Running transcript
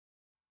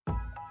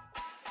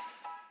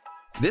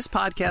This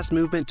Podcast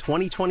Movement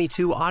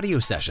 2022 audio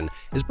session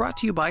is brought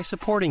to you by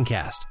Supporting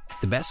Cast,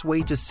 the best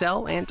way to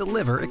sell and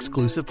deliver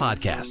exclusive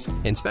podcasts.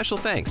 And special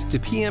thanks to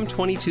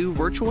PM22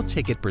 virtual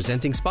ticket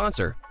presenting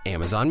sponsor,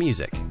 Amazon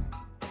Music.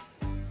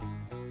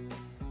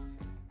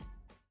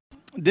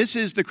 This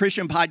is the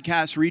Christian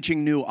Podcast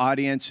reaching new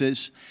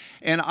audiences,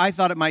 and I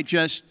thought it might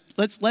just,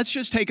 let's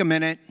just take a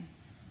minute,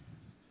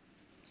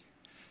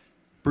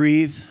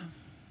 breathe,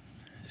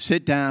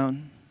 sit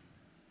down,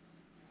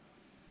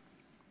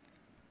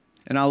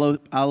 and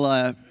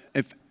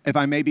if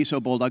I may be so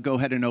bold, I'll go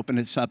ahead and open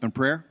this up in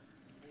prayer.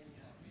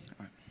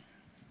 All right.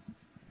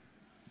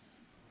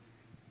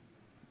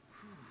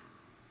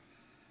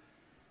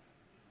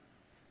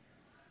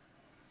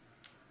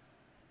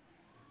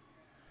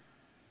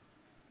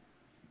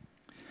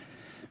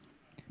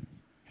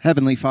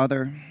 Heavenly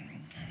Father,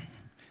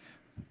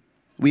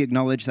 we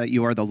acknowledge that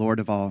you are the Lord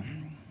of all,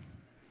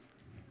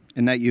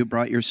 and that you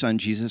brought your Son,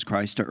 Jesus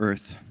Christ, to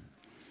earth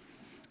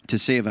to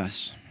save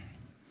us.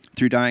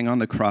 Through dying on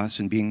the cross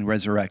and being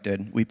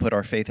resurrected, we put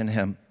our faith in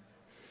him.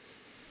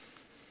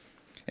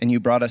 And you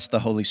brought us the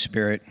Holy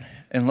Spirit.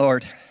 And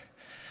Lord,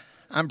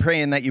 I'm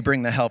praying that you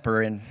bring the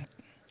helper in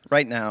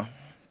right now,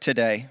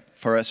 today,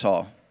 for us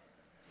all.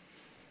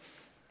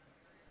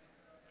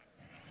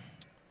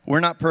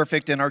 We're not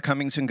perfect in our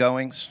comings and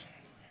goings,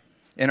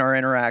 in our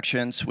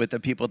interactions with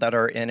the people that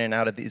are in and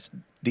out of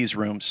these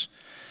rooms.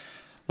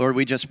 Lord,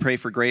 we just pray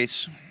for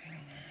grace.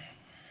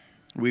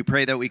 We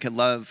pray that we could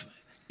love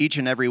each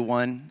and every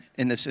one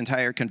in this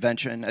entire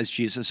convention as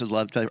Jesus has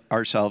loved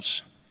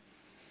ourselves.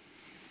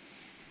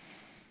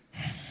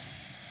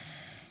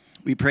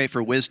 We pray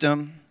for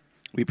wisdom.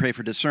 We pray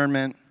for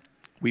discernment.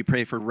 We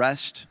pray for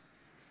rest.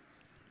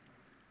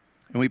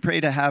 And we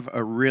pray to have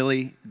a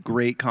really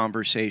great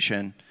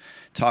conversation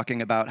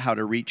talking about how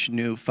to reach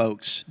new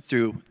folks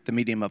through the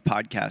medium of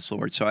podcasts,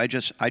 Lord. So I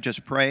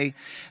just pray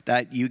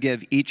that you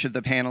give each of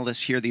the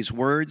panelists here these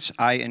words.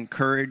 I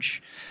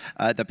encourage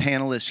the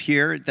panelists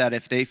here that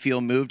if they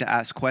feel moved to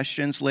ask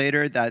questions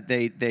later, that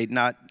they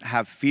not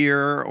have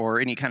fear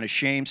or any kind of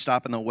shame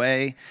stop in the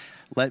way.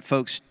 Let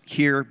folks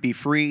here be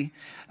free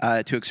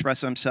to express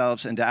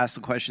themselves and to ask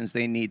the questions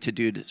they need to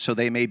do so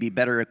they may be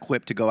better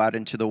equipped to go out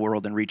into the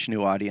world and reach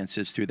new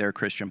audiences through their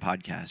Christian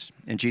podcast.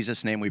 In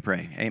Jesus' name we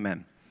pray.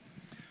 Amen.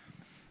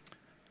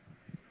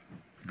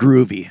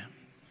 Groovy.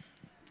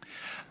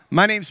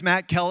 My name's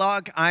Matt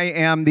Kellogg. I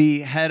am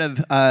the head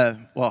of,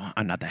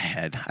 I'm not the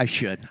head. I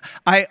should.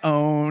 I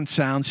own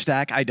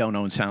SoundStack. I don't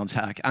own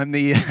SoundStack.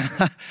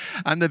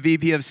 I'm the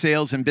VP of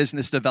Sales and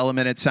Business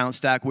Development at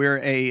SoundStack. We're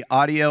a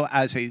audio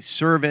as a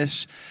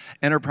service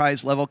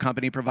enterprise level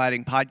company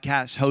providing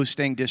podcast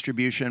hosting,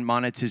 distribution,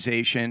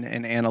 monetization,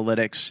 and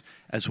analytics,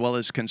 as well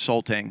as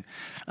consulting.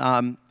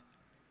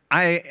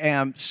 I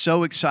am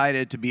so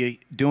excited to be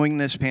doing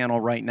this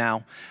panel right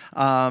now.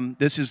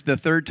 This is the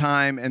third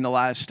time in the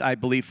last, I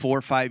believe, 4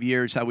 or 5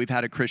 years that we've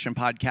had a Christian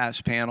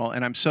podcast panel,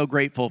 and I'm so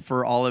grateful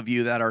for all of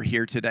you that are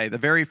here today. The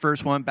very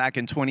first one back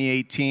in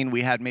 2018,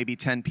 we had maybe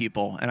 10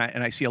 people, and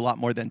I see a lot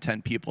more than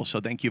 10 people,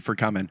 so thank you for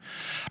coming.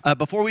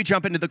 Before we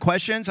jump into the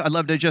questions, I'd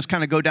love to just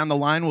kind of go down the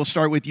line. We'll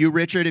start with you,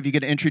 Richard, if you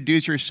could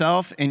introduce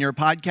yourself and your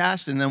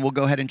podcast, and then we'll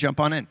go ahead and jump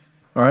on in.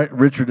 All right,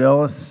 Richard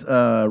Ellis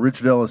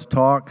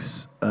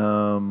Talks.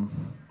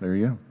 There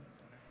you go.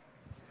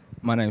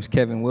 My name is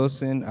Kevin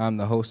Wilson. I'm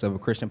the host of a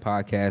Christian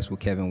podcast with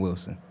Kevin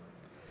Wilson.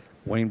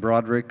 Wayne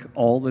Broderick,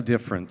 All the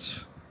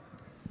Difference.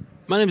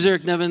 My name is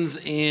Eric Nevins,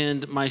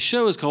 and my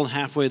show is called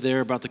Halfway There,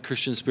 about the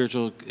Christian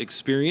spiritual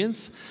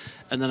experience.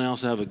 And then I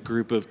also have a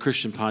group of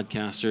Christian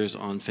podcasters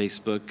on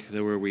Facebook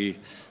where we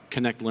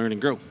connect, learn,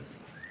 and grow.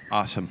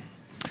 Awesome.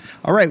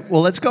 All right,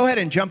 well, let's go ahead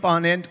and jump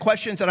on in.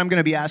 Questions that I'm going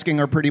to be asking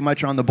are pretty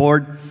much on the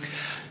board.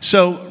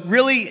 So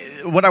really,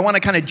 what I want to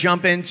kind of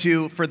jump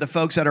into for the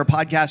folks that are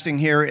podcasting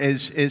here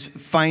is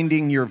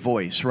finding your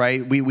voice,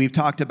 right? We've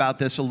talked about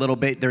this a little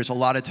bit. There's a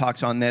lot of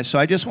talks on this. So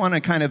I just want to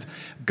kind of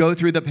go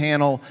through the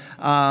panel,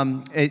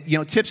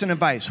 tips and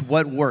advice.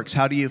 What works?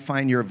 How do you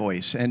find your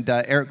voice? And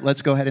Eric,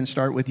 let's go ahead and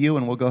start with you,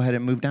 and we'll go ahead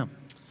and move down.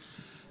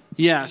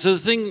 Yeah, so the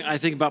thing I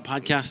think about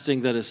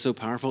podcasting that is so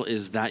powerful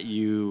is that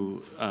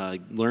you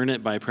learn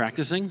it by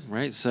practicing,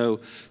 right?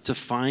 So to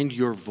find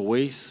your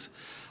voice,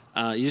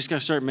 you just got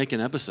to start making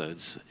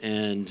episodes.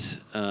 And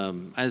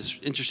I had this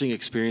interesting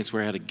experience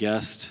where I had a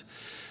guest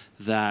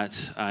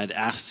that I'd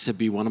asked to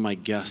be one of my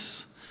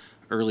guests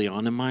early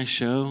on in my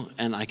show,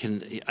 and I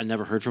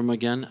never heard from him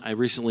again. I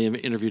recently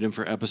interviewed him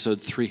for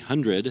episode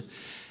 300,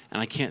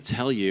 and I can't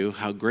tell you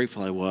how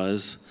grateful I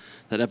was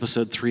that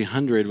episode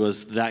 300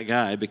 was that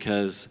guy,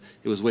 because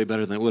it was way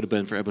better than it would have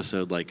been for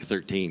episode like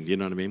 13, you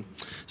know what I mean?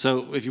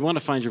 So if you want to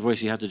find your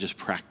voice, you have to just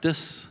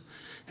practice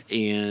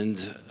and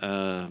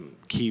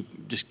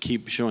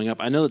keep showing up.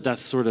 I know that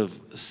that's sort of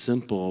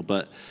simple,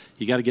 but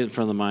you got to get in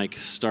front of the mic,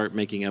 start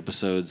making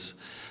episodes,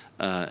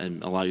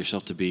 and allow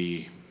yourself to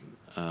be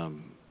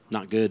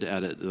not good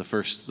at it the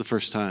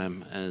first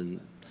time, and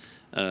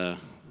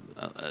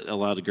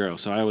allow to grow.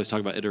 So I always talk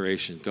about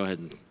iteration. Go ahead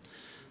and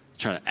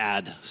try to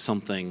add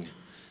something,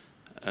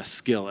 a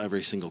skill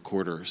every single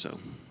quarter or so.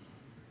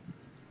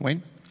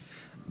 Wayne?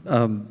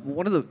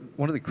 One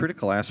of the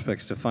critical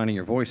aspects to finding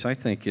your voice, I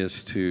think,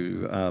 is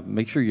to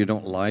make sure you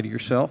don't lie to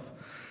yourself.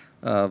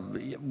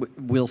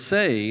 We'll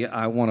say,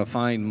 I want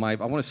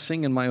to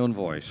sing in my own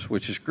voice,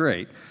 which is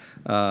great.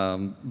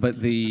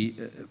 But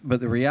the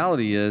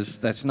reality is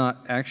that's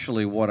not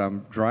actually what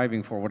I'm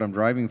driving for. What I'm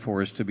driving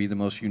for is to be the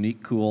most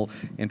unique, cool,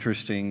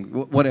 interesting,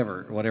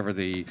 whatever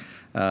the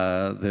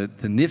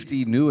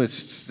nifty,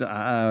 newest,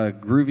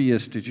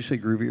 grooviest. Did you say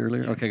groovy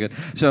earlier? Okay, good.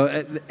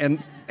 So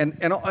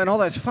and all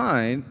that's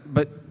fine,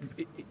 but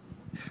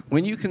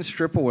when you can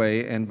strip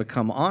away and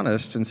become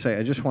honest and say,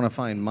 I just want to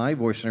find my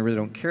voice and I really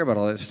don't care about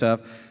all that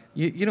stuff,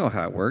 you know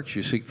how it works.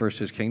 You seek first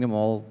his kingdom,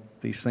 all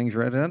these things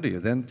are added unto you.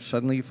 Then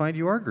suddenly you find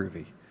you are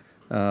groovy.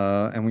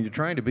 And when you're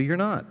trying to be, you're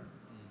not.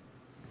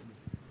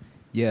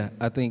 Yeah,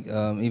 I think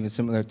even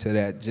similar to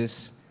that,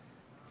 just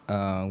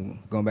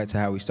going back to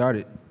how we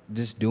started,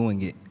 just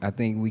doing it. I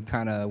think we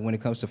kind of, when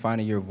it comes to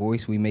finding your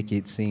voice, we make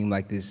it seem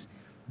like this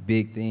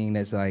big thing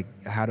that's like,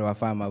 how do I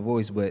find my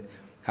voice? But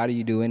how do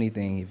you do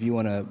anything? If you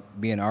want to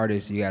be an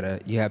artist, you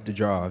have to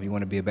draw. If you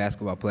want to be a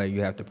basketball player,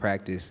 you have to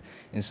practice.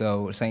 And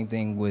so same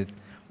thing with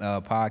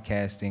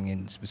podcasting,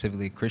 and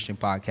specifically Christian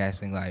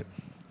podcasting. Like,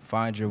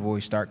 find your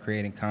voice, start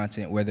creating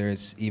content, whether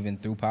it's even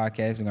through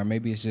podcasting or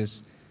maybe it's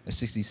just a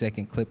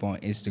 60-second clip on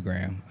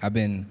Instagram. I've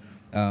been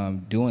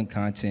doing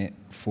content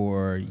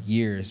for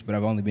years, but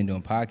I've only been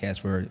doing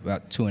podcasts for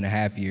about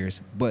 2.5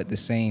 years. But the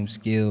same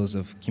skills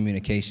of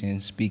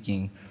communication,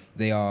 speaking,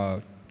 they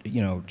all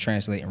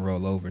translate and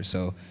roll over.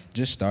 So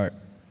just start.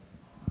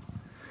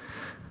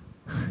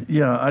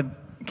 Yeah, I'd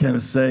kind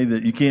of say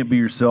that you can't be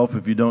yourself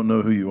if you don't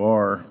know who you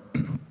are.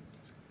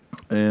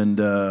 And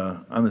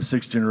I'm the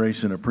sixth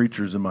generation of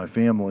preachers in my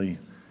family.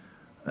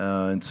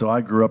 And so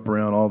I grew up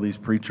around all these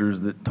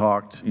preachers that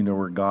talked,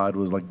 where God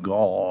was like,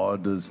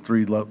 God is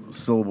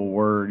 3-syllable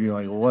word. You're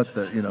like, what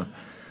the.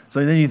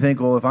 So then you think,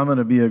 well, if I'm going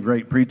to be a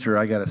great preacher,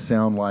 I got to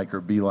sound like or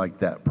be like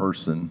that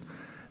person.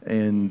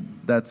 And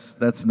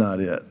that's not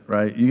it,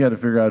 right? You got to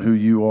figure out who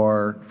you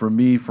are. For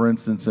me, for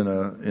instance,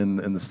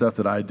 in the stuff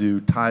that I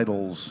do,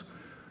 titles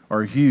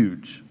are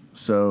huge.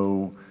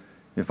 So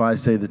if I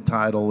say the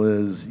title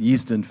is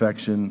Yeast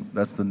Infection,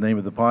 that's the name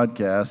of the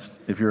podcast.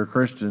 If you're a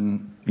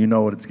Christian, you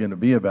know what it's going to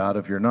be about.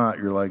 If you're not,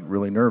 you're like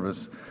really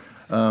nervous.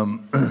 But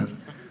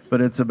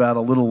it's about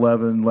a little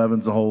leaven.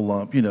 Leaven's a whole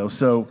lump,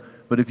 So,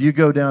 but if you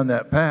go down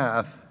that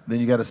path, then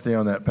you got to stay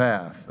on that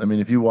path. I mean,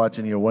 if you watch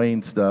any of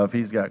Wayne's stuff,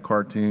 he's got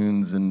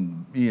cartoons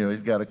and,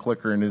 he's got a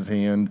clicker in his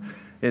hand.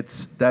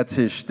 That's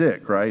his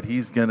shtick, right?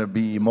 He's going to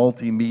be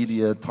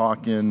multimedia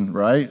talking,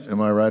 right? Am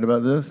I right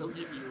about this?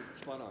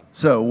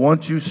 So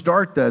once you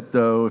start that,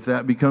 though, if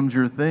that becomes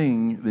your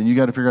thing, then you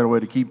got to figure out a way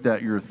to keep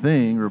that your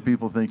thing, or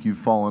people think you've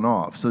fallen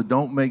off. So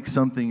don't make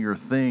something your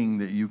thing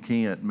that you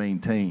can't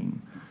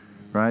maintain,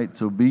 right?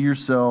 So be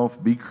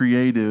yourself, be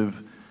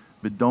creative,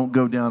 but don't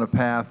go down a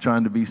path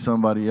trying to be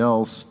somebody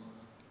else,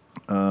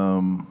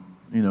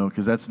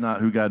 because that's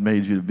not who God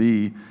made you to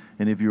be.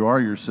 And if you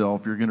are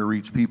yourself, you're going to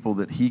reach people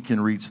that he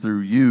can reach through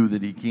you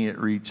that he can't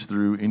reach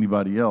through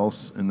anybody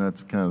else, and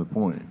that's kind of the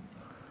point.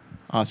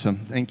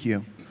 Awesome. Thank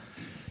you.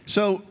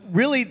 So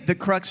really the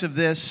crux of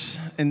this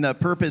and the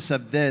purpose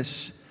of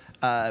this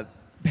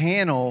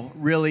panel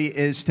really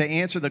is to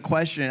answer the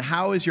question,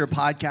 how is your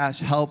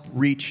podcast help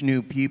reach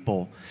new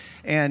people?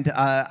 And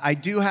I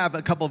do have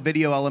a couple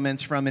video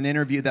elements from an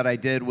interview that I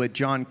did with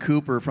John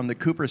Cooper from the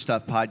Cooper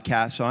Stuff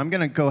podcast. So I'm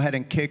going to go ahead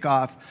and kick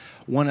off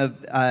one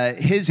of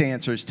his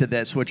answers to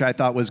this, which I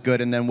thought was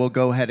good, and then we'll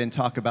go ahead and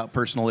talk about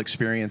personal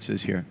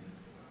experiences here.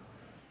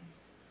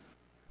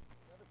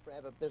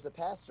 There's a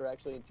pastor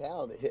actually in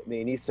town that hit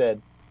me, and he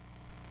said,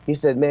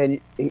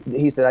 man,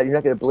 he said, you're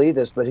not going to believe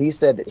this, but he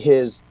said that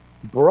his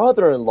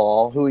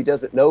brother-in-law, who he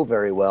doesn't know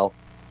very well,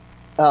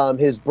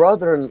 his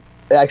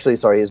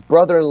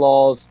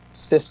brother-in-law's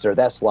sister,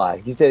 that's why.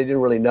 He said he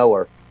didn't really know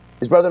her.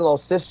 His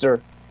brother-in-law's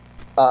sister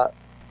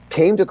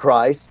came to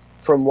Christ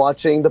from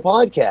watching the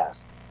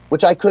podcast,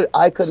 which I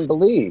couldn't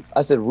believe.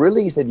 I said,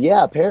 really? He said,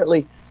 yeah,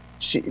 apparently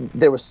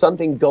there was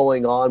something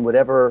going on,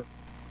 whatever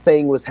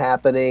thing was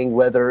happening,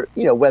 whether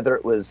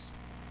it was,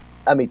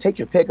 take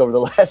your pick. Over the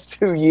last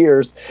 2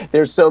 years,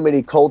 there's so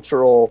many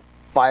cultural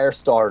fire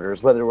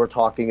starters, whether we're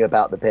talking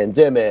about the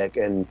pandemic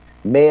and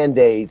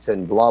mandates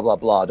and blah, blah,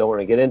 blah. Don't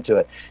want to get into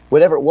it.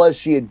 Whatever it was,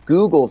 she had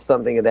Googled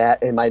something of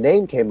that and my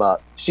name came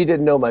up. She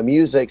didn't know my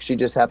music. She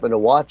just happened to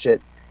watch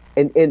it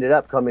and ended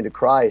up coming to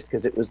Christ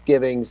because it was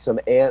giving some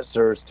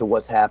answers to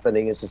what's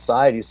happening in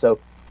society. So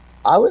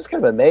I was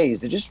kind of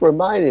amazed. It just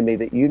reminded me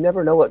that you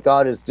never know what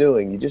God is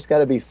doing. You just got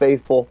to be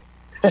faithful.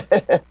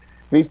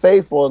 Be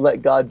faithful and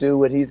let God do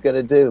what he's going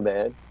to do,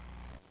 man.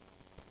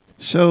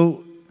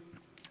 So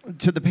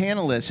to the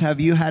panelists, have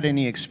you had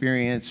any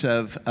experience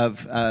of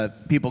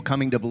people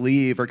coming to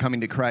believe or coming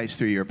to Christ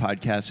through your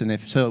podcast? And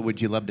if so,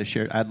 would you love to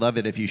share? I'd love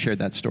it if you shared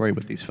that story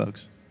with these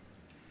folks.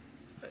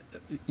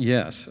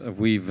 Yes,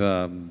 we've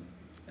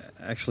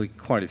actually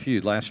quite a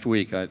few. Last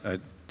week, you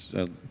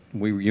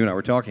and I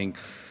were talking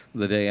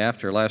the day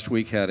after. Last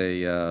week had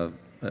a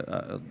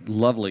a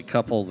lovely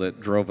couple that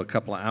drove a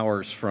couple of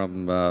hours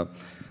from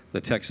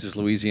the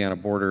Texas-Louisiana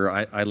border.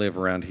 I live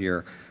around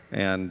here,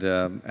 and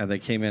they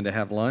came in to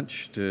have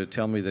lunch to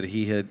tell me that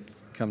he had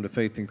come to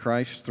faith in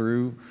Christ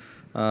through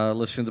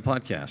listening to the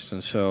podcast.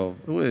 And so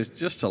it was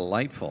just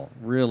delightful.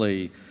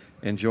 Really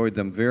enjoyed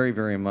them very,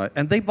 very much.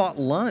 And they bought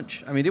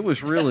lunch. I mean, it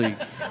was really,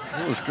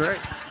 it was great.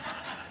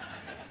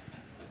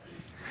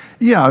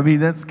 Yeah, I mean,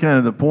 that's kind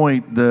of the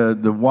point.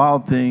 The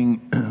wild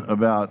thing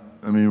about,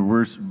 I mean,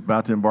 we're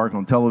about to embark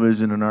on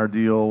television in our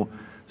deal.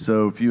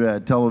 So if you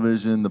add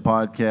television, the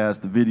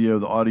podcast, the video,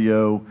 the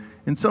audio,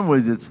 in some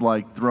ways it's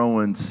like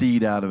throwing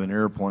seed out of an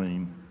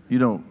airplane. You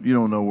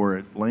don't know where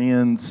it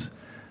lands.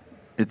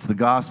 It's the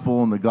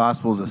gospel, and the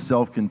gospel is a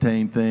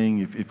self-contained thing.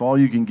 If all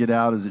you can get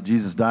out is that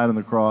Jesus died on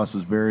the cross,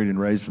 was buried, and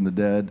raised from the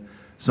dead,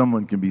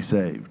 someone can be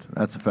saved.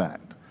 That's a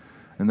fact.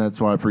 And that's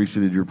why I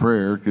appreciated your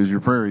prayer, because your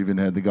prayer even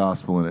had the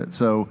gospel in it.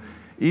 So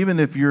even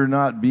if you're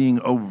not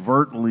being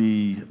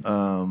overtly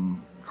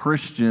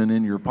Christian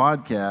in your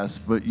podcast,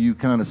 but you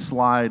kind of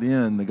slide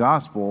in the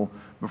gospel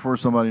before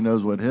somebody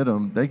knows what hit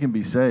them, they can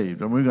be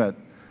saved. And we've got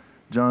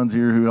John's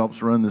here who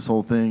helps run this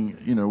whole thing.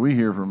 You know, we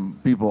hear from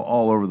people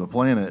all over the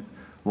planet,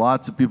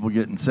 lots of people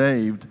getting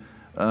saved.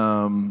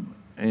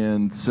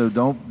 And so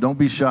don't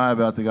be shy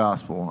about the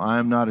gospel. I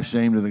am not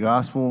ashamed of the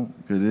gospel,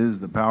 because it is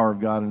the power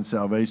of God in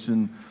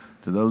salvation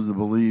to those that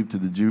believe, to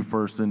the Jew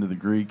first and to the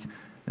Greek,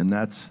 and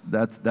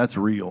that's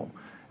real.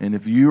 And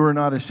if you are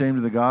not ashamed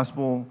of the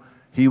gospel,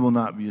 he will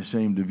not be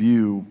ashamed of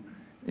you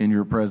in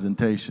your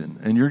presentation.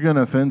 And you're going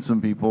to offend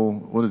some people.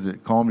 What is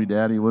it? Call Me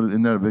Daddy?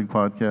 Isn't that a big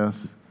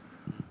podcast?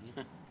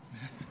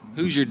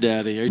 Who's your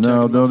daddy? Are you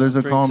No, talking about there's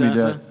a Frank Call Me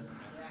Sassa? Daddy.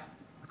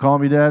 Call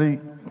Me Daddy?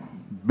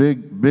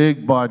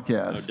 Big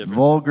podcast. difference.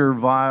 Vulgar,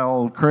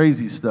 vile,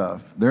 crazy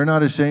stuff. They're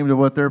not ashamed of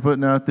what they're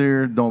putting out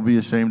there. Don't be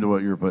ashamed of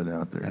what you're putting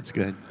out there. That's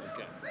good.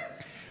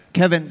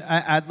 Kevin,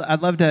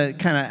 I'd love to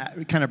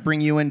kind of bring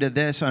you into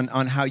this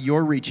on how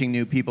you're reaching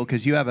new people,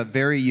 because you have a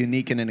very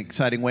unique and an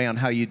exciting way on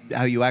how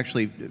you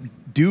actually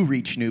do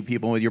reach new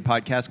people with your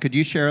podcast. Could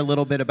you share a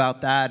little bit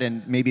about that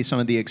and maybe some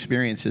of the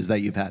experiences that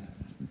you've had?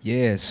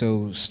 Yeah,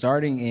 so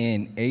starting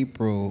in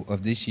April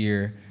of this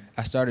year,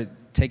 I started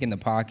taking the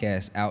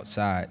podcast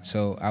outside.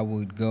 So I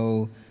would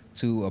go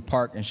to a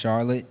park in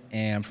Charlotte,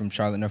 and I'm from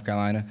Charlotte, North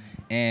Carolina,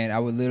 and I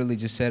would literally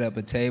just set up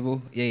a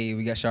table. Yay,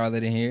 we got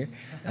Charlotte in here.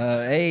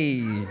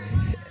 Hey,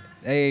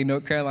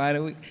 North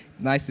Carolina,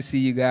 nice to see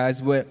you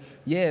guys. But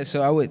yeah,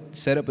 so I would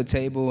set up a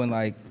table and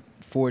like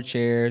 4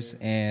 chairs,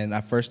 and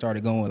I first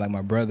started going with like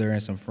my brother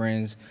and some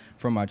friends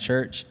from my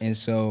church. And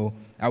so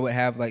I would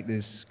have like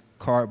this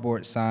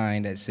cardboard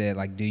sign that said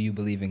like, "Do you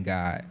believe in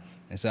God?"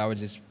 And so I would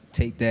just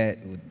tape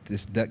that with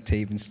this duct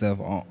tape and stuff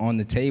on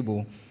the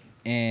table.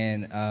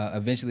 And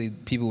eventually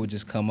people would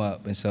just come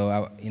up. And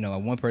so,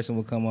 one person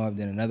would come up,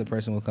 then another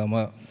person would come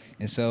up.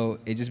 And so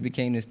it just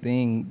became this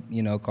thing,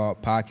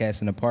 called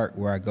Podcast in the Park,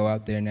 where I go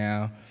out there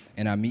now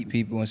and I meet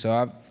people. And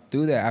so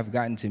through that, I've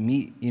gotten to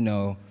meet,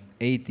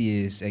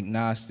 atheists,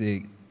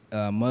 agnostic,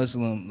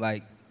 Muslim,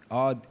 like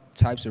all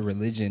types of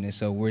religion. And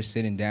so we're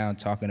sitting down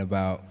talking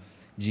about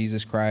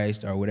Jesus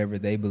Christ or whatever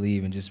they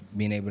believe, and just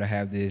being able to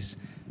have this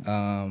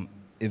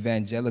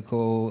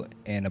evangelical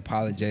and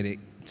apologetic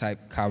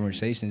type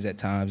conversations at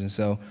times. And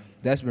so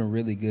that's been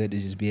really good to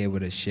just be able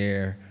to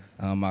share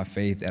my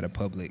faith at a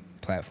public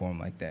platform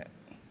like that.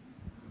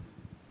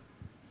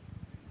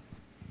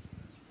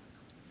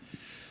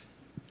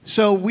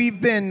 So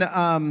we've been,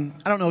 I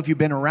don't know if you've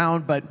been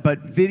around, but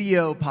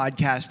video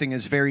podcasting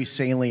is very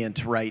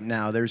salient right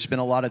now. There's been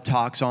a lot of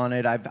talks on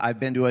it. I've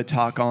been to a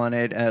talk on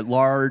it.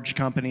 Large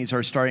companies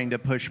are starting to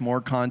push more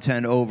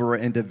content over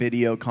into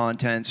video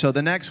content. So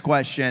the next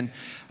question,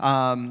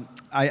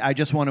 I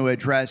just want to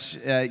address,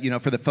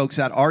 for the folks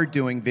that are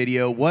doing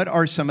video, what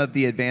are some of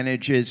the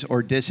advantages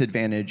or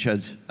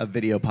disadvantages of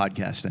video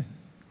podcasting?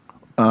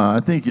 I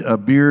think a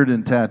beard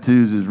and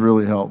tattoos is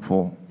really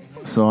helpful.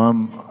 So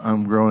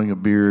I'm growing a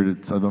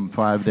beard. I'm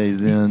 5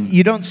 days in.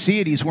 You don't see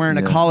it. He's wearing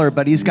a collar,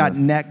 but he's got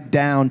neck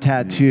down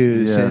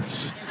tattoos.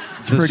 Yes.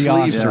 It's pretty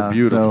awesome. Yeah, are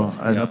beautiful.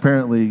 So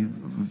apparently,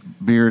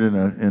 beard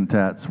and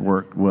tats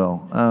work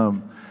well.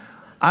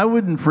 I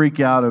wouldn't freak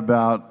out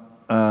about.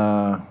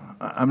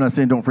 I'm not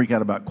saying don't freak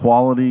out about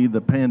quality.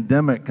 The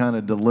pandemic kind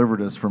of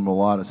delivered us from a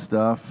lot of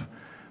stuff,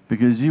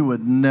 because you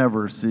would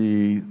never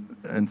see,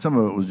 and some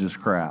of it was just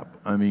crap.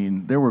 I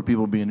mean, there were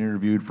people being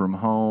interviewed from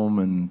home,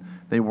 and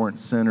they weren't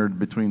centered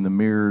between the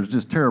mirrors.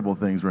 Just terrible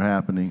things were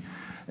happening.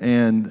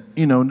 And,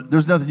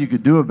 there's nothing you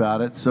could do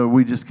about it, so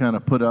we just kind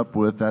of put up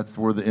with, that's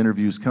where the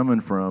interview's coming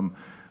from.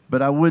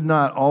 But I would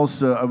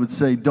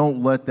say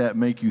don't let that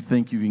make you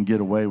think you can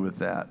get away with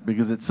that,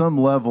 because at some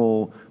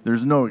level,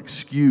 there's no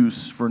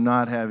excuse for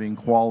not having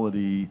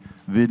quality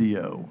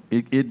video.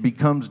 It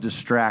becomes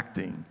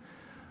distracting.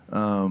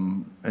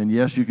 And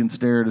yes, you can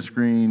stare at a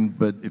screen,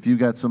 but if you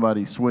got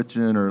somebody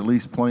switching or at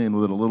least playing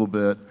with it a little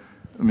bit,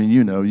 I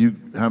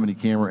mean, how many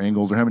camera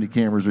angles or how many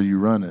cameras are you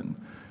running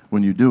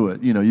when you do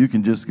it? You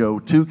can just go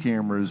 2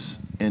 cameras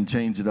and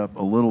change it up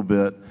a little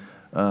bit.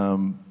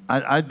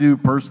 I do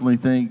personally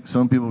think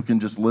some people can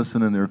just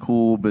listen and they're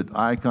cool, but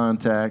eye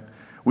contact,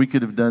 we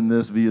could have done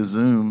this via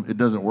Zoom. It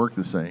doesn't work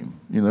the same.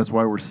 That's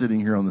why we're sitting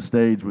here on the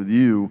stage with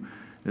you.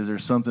 Is there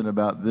something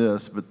about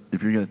this? But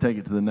if you're going to take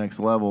it to the next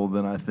level,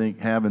 then I think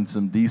having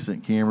some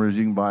decent cameras,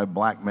 you can buy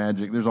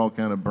Blackmagic. There's all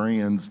kind of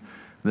brands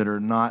that are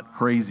not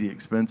crazy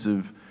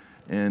expensive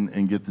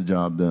and get the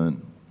job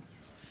done.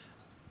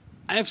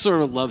 I have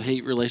sort of a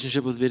love-hate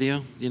relationship with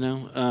video,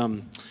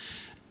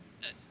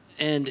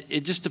 and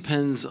it just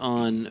depends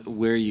on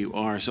where you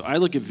are. So I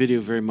look at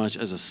video very much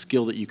as a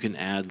skill that you can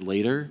add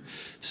later.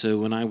 So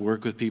when I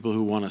work with people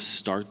who want to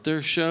start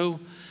their show,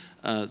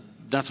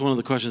 that's one of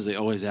the questions they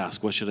always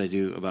ask, what should I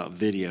do about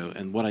video?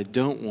 And what I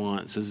don't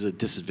want, so this is a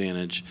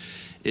disadvantage,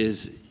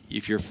 is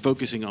if you're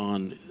focusing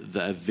on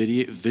the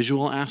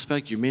visual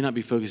aspect, you may not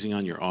be focusing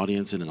on your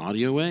audience in an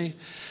audio way,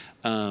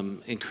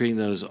 and creating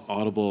those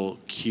audible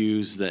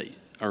cues that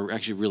are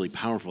actually really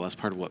powerful. That's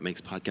part of what makes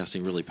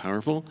podcasting really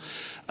powerful.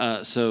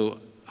 So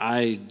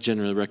I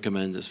generally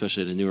recommend,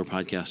 especially to newer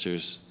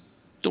podcasters,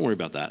 don't worry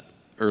about that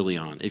early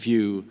on. If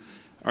you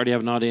already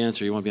have an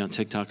audience or you want to be on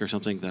TikTok or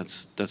something,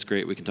 that's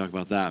great. We can talk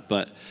about that.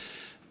 But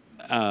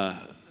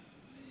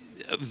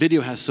video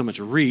has so much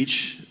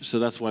reach, so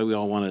that's why we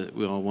all want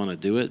to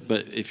do it.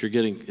 But if you're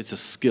it's a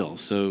skill,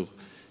 so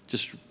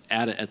just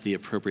add it at the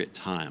appropriate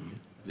time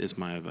is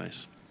my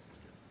advice.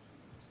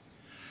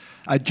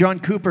 John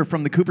Cooper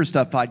from the Cooper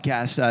Stuff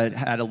podcast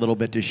had a little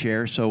bit to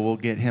share, so we'll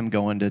get him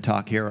going to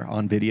talk here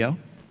on video.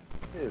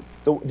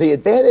 The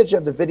advantage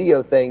of the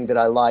video thing that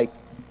I like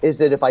is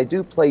that if I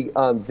do play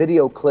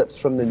video clips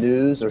from the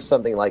news or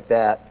something like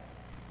that,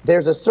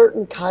 there's a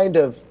certain kind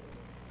of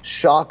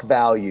shock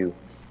value.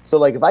 So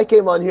like if I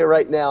came on here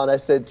right now and I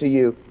said to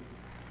you,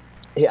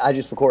 yeah, I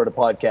just recorded a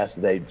podcast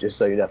today, just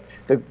so you know.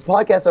 The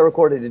podcast I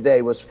recorded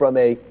today was from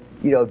a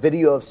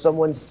video of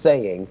someone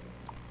saying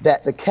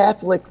that the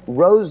Catholic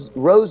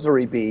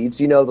rosary beads,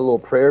 the little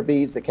prayer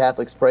beads that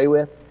Catholics pray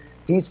with,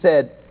 he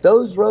said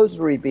those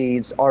rosary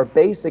beads are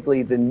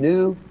basically the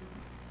new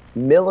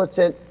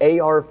militant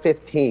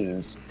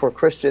AR-15s for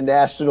Christian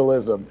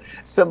nationalism.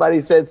 Somebody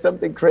said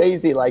something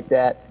crazy like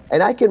that,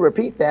 and I can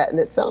repeat that, and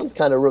it sounds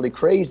kind of really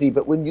crazy,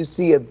 but when you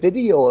see a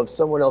video of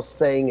someone else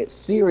saying it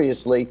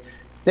seriously,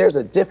 there's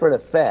a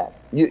different effect.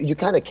 You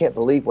kind of can't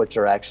believe what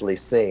you're actually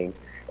seeing,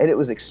 and it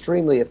was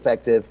extremely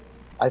effective,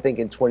 I think,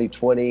 in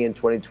 2020 and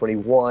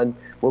 2021,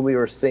 when we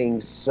were seeing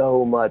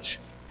so much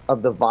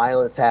of the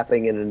violence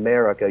happening in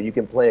America. You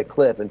can play a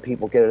clip and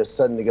people get it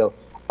suddenly go,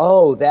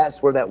 oh,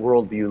 that's where that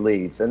worldview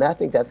leads. And I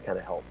think that's kind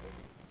of helpful.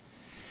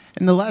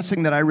 And the last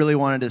thing that I really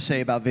wanted to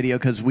say about video,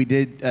 because we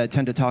did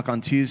tend to talk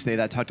on Tuesday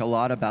that talked a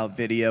lot about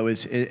video,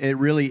 is it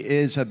really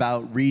is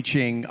about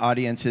reaching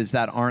audiences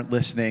that aren't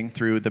listening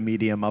through the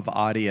medium of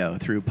audio,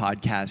 through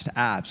podcast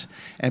apps.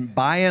 And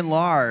by and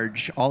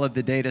large, all of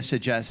the data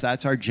suggests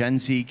that's our Gen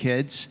Z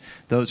kids.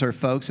 Those are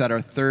folks that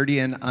are 30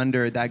 and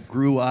under that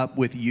grew up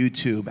with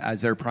YouTube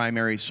as their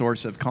primary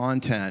source of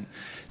content.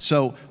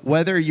 So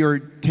whether you're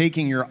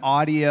taking your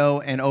audio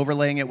and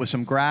overlaying it with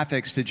some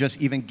graphics to just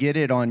even get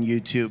it on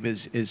YouTube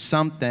is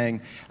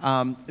something.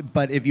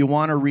 But if you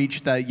want to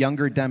reach the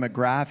younger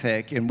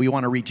demographic, and we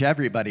want to reach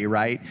everybody,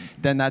 right,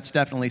 then that's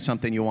definitely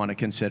something you want to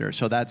consider.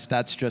 So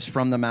that's just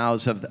from the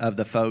mouths of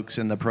the folks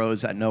and the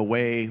pros that know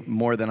way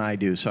more than I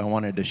do. So I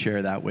wanted to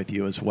share that with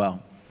you as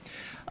well.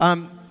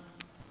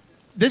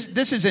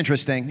 This is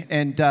interesting,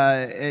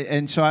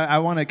 and so I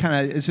want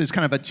to this is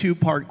kind of a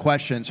two-part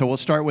question. So we'll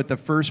start with the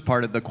first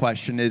part of the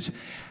question is,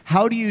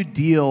 how do you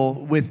deal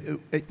with,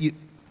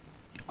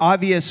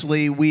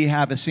 obviously we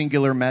have a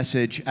singular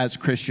message as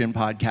Christian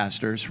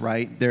podcasters,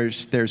 right?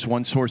 There's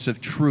one source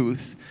of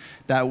truth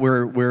that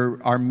where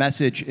our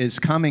message is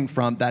coming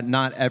from that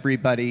not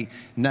everybody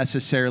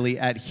necessarily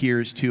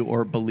adheres to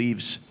or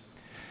believes.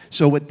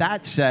 So with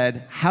that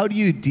said, how do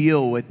you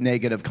deal with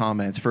negative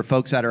comments for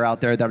folks that are out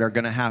there that are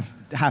going to have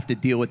to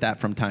deal with that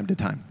from time to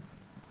time?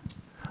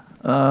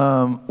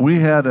 We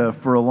had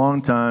for a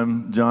long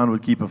time, John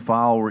would keep a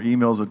file where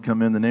emails would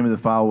come in. The name of the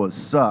file was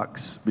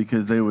sucks,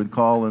 because they would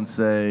call and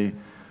say,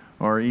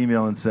 or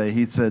email and say,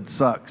 he said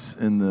sucks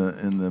in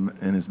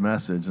his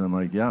message. And I'm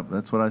like, yep,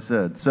 that's what I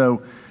said.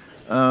 So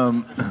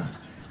the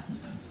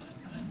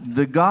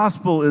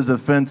gospel is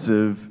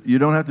offensive. You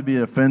don't have to be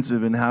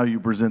offensive in how you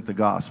present the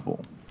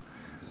gospel.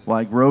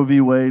 Like Roe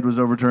v. Wade was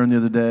overturned the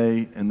other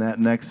day, and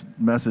that next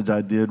message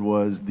I did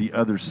was the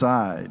other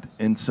side.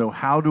 And so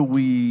how do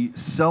we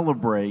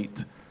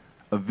celebrate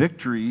a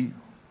victory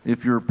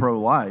if you're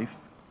pro-life?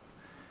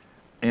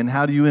 And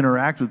how do you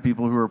interact with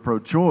people who are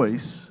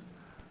pro-choice,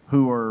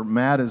 who are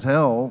mad as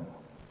hell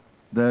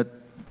that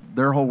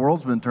their whole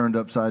world's been turned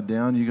upside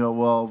down? You go,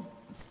 well,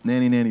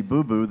 nanny, nanny,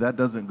 boo-boo, that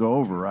doesn't go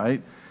over,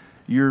 right?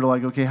 You're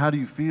like, okay, how do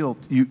you feel?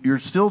 You're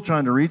still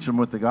trying to reach them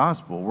with the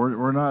gospel.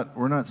 We're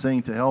not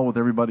saying to hell with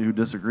everybody who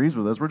disagrees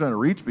with us. We're trying to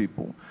reach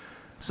people.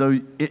 So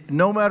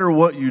no matter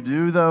what you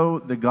do, though,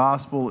 the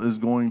gospel is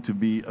going to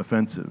be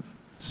offensive.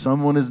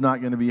 Someone is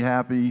not going to be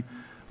happy.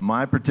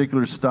 My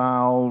particular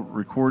style,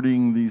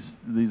 recording these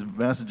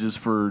messages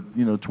for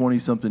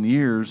 20-something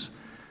years,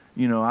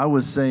 I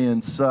was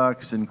saying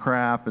sucks and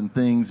crap and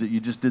things that you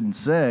just didn't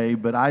say,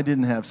 but I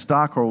didn't have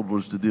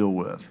stockholders to deal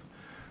with.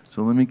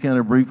 So let me kind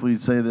of briefly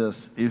say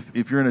this.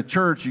 If you're in a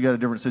church, you got a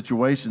different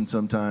situation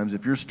sometimes.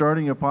 If you're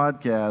starting a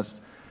podcast,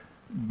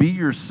 be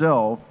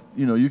yourself.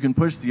 You can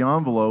push the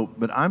envelope,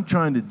 but I'm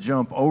trying to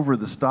jump over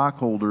the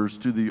stockholders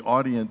to the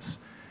audience.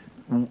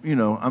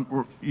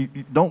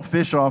 Don't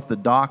fish off the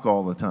dock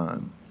all the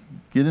time.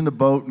 Get in the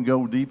boat and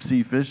go deep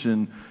sea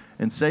fishing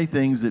and say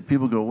things that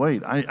people go,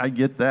 wait, I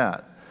get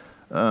that.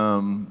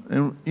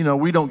 And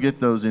we don't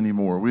get those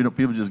anymore.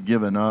 People just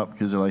giving up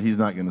because they're like, he's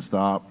not going to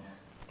stop.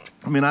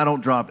 I mean, I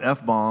don't drop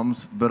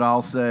F-bombs, but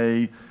I'll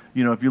say,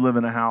 if you live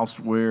in a house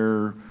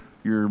where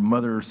your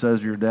mother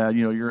says to your dad,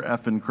 you're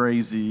effing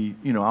crazy,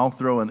 I'll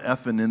throw an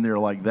effing in there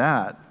like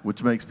that,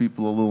 which makes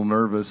people a little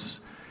nervous.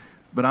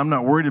 But I'm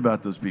not worried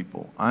about those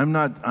people. I'm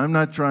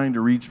not trying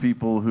to reach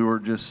people who are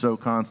just so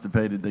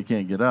constipated they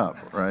can't get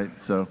up, right?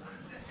 So,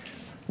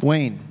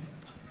 Wayne.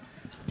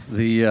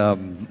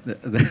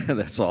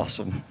 That's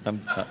awesome.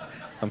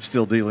 I'm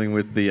still dealing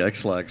with the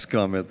X-Lax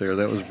comment there.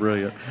 That was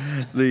brilliant.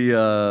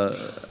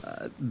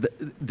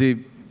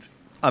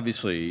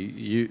 Obviously,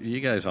 you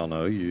guys all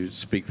know you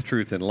speak the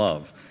truth in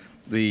love.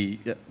 The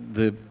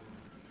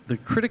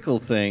critical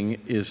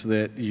thing is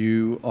that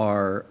you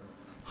are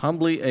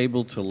humbly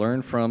able to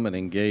learn from and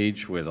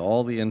engage with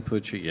all the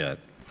input you get.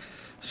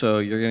 So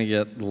you're going to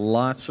get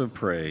lots of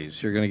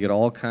praise. You're going to get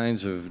all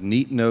kinds of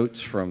neat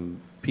notes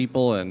from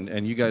people,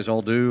 and you guys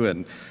all do,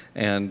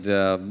 and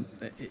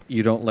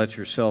you don't let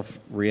yourself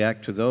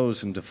react to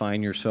those and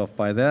define yourself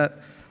by that.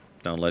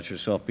 Don't let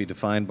yourself be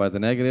defined by the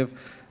negative.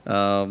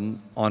 On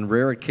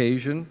rare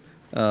occasion,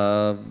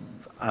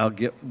 I'll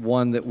get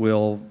one that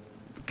will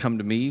come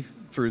to me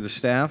through the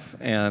staff,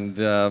 and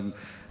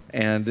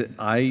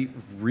I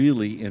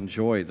really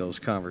enjoy those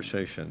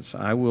conversations.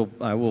 I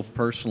will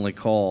personally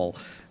call,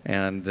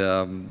 and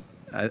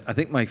I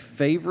think my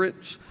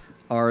favorites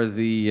are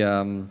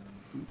the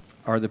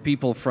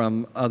people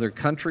from other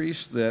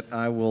countries that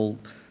I will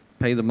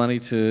pay the money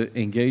to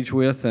engage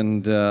with,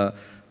 and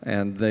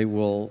they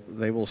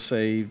will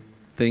say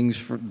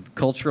things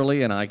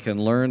culturally, and I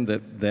can learn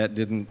that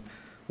didn't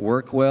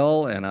work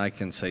well, and I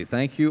can say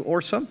thank you,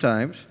 or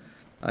sometimes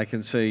I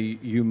can say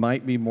you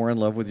might be more in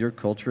love with your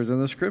culture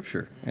than the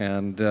Scripture,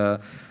 and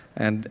I've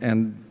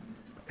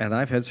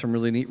had some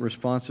really neat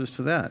responses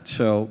to that.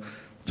 So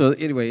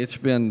anyway, it's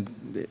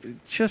been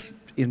just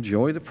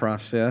enjoy the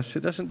process.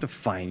 It doesn't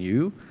define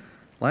you.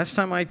 Last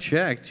time I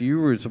checked,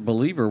 you as a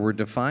believer were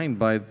defined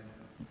by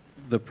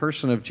the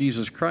person of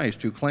Jesus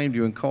Christ who claimed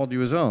you and called you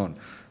his own.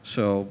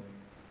 So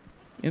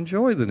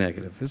enjoy the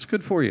negative. It's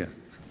good for you.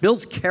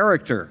 Builds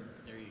character.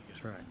 There you go.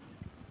 That's right.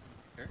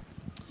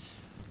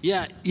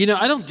 Yeah,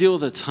 I don't deal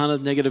with a ton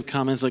of negative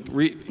comments. Like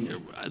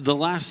the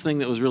last thing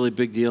that was really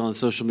big deal on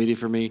social media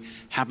for me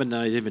happened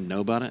and I didn't even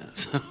know about it.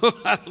 So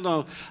I don't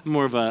know. I'm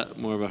more of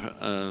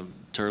a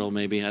turtle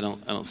maybe. I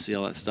don't see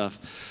all that stuff.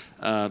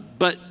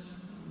 But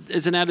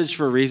it's an adage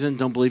for a reason.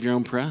 Don't believe your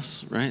own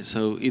press, right?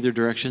 So either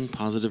direction,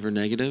 positive or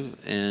negative,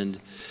 and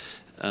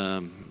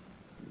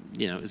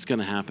it's going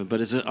to happen. But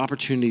it's an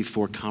opportunity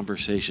for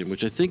conversation,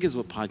 which I think is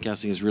what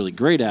podcasting is really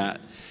great at.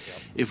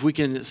 Yep. If we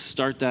can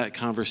start that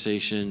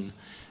conversation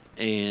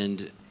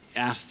and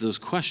ask those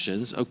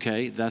questions,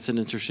 okay, that's an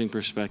interesting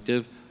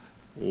perspective.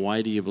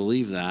 Why do you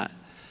believe that?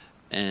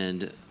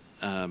 And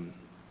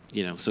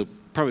so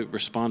probably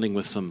responding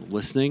with some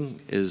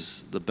listening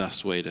is the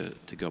best way to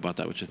go about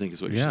that, which I think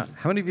is what you're saying.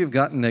 How many of you have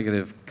gotten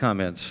negative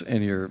comments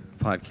in your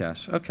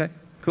podcast? Okay,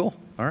 cool.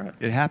 All right.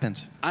 It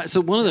happens.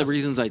 So one of the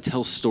reasons I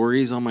tell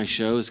stories on my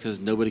show is because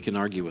nobody can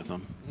argue with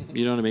them.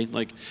 You know what I mean?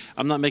 Like,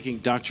 I'm not making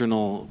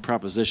doctrinal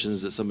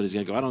propositions that somebody's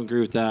going to go, I don't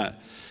agree with that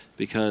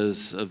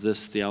because of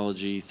this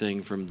theology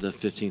thing from the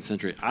 15th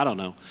century. I don't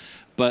know.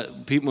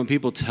 But when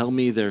people tell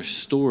me their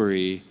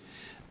story,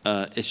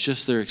 it's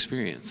just their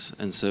experience.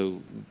 And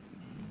so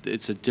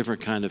it's a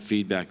different kind of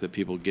feedback that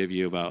people give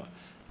you about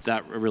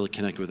that. I really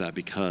connect with that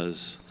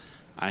because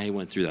I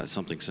went through that,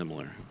 something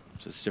similar.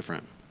 So it's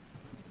different.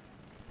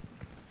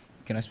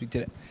 Can I speak to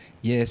that?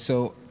 Yeah,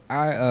 so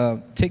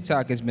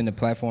TikTok has been the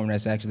platform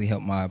that's actually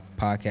helped my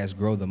podcast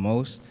grow the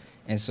most.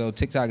 And so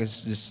TikTok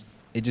is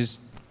just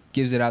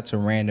gives it out to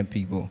random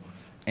people.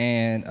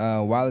 And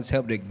while it's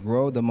helped it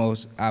grow the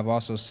most, I've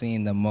also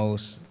seen the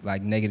most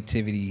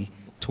negativity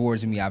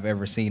towards me I've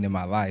ever seen in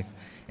my life.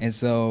 And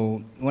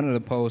so one of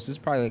the posts, this is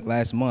probably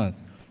last month,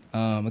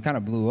 it kind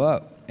of blew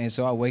up. And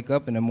so I wake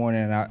up in the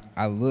morning and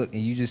I look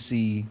and you just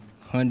see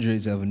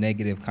hundreds of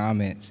negative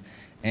comments.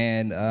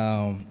 And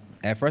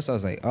at first I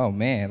was like, oh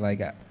man,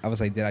 I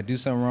was like, did I do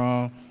something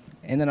wrong?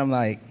 And then I'm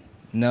like,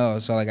 no.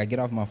 So I get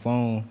off my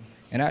phone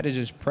and I had to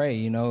just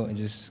pray, and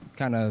just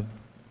kind of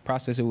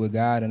process it with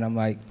God. And I'm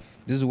like,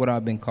 this is what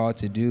I've been called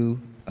to do.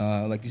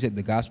 Like you said,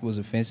 the gospel is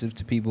offensive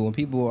to people and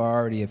people are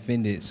already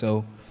offended.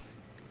 So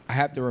I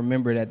have to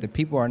remember that the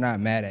people are not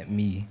mad at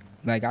me.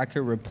 Like, I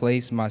could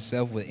replace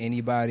myself with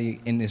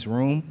anybody in this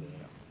room,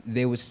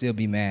 they would still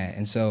be mad.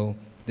 And so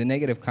the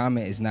negative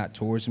comment is not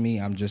towards me.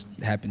 I'm just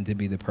happen to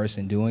be the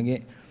person doing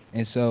it.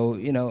 And so,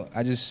 you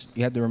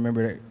have to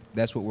remember that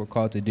that's what we're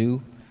called to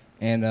do.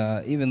 And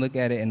even look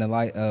at it in the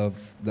light of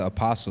the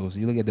apostles.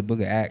 You look at the book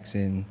of Acts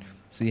and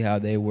see how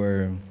they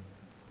were,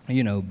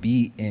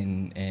 beat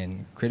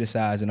and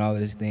criticized and all of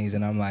these things.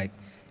 And I'm like,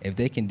 if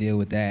they can deal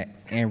with that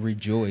and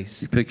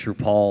rejoice. You picture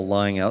Paul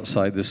lying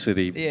outside the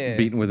city,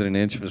 beaten within an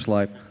inch of his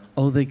life.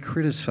 Oh, they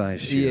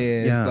criticized you.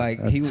 Yeah, it's like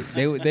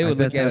they would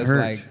look at us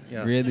like,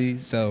 really?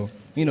 So,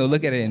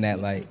 look at it in that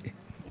light.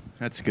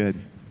 That's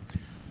good.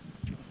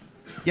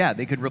 Yeah,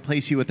 they could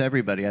replace you with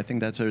everybody. I think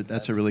that's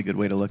a really good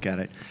way to look at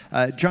it.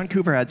 John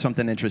Cooper had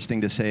something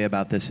interesting to say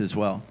about this as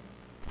well.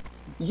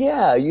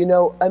 Yeah,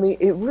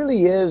 it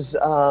really is.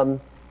 I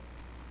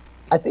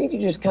think you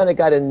just kind of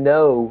got to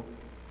know.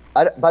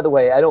 By the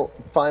way, I don't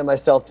find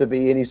myself to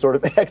be any sort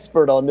of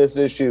expert on this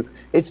issue.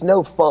 It's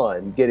no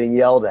fun getting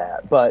yelled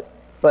at, but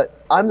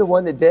I'm the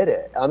one that did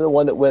it. I'm the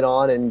one that went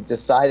on and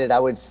decided I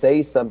would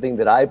say something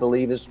that I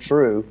believe is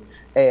true.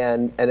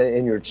 And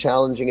you're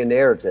challenging a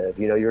narrative.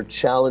 You're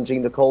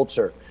challenging the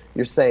culture.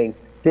 You're saying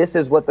this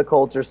is what the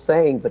culture's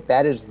saying, but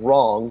that is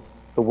wrong.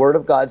 The Word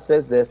of God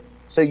says this.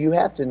 So you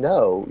have to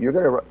know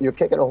you're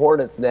kicking a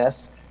hornet's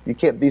nest. You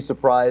can't be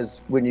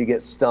surprised when you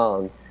get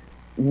stung.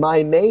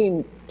 My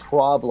main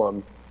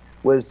problem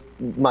was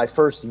my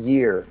first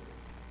year.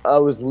 I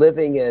was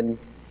living in.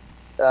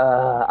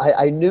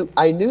 I knew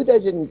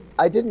that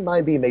I didn't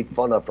mind being made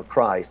fun of for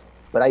Christ,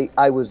 but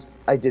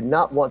I did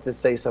not want to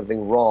say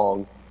something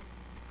wrong.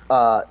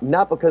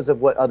 Not because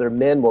of what other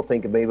men will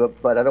think of me,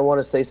 but I don't want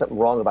to say something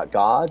wrong about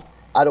God.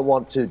 I don't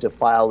want to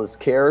defile his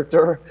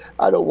character.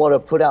 I don't want to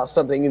put out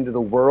something into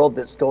the world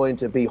that's going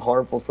to be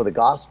harmful for the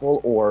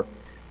gospel or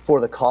for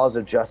the cause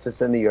of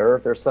justice in the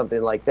earth or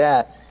something like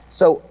that.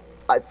 So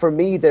for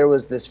me, there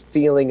was this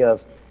feeling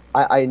of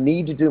I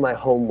need to do my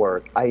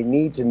homework. I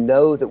need to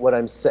know that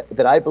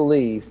that I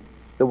believe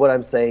that what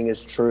I'm saying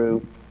is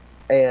true.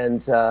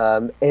 And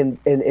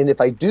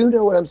if I do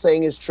know what I'm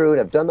saying is true and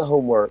I've done the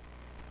homework,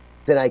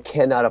 then I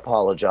cannot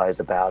apologize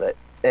about it.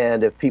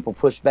 And if people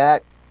push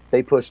back,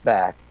 they push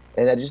back.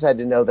 And I just had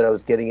to know that I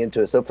was getting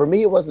into it. So for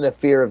me, it wasn't a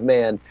fear of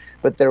man,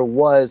 but there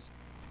was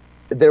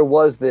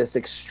this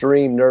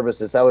extreme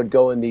nervousness. I would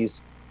go in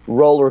these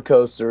roller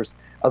coasters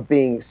of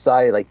being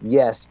excited, like,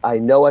 yes, I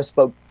know I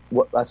spoke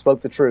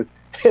the truth.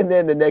 And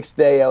then the next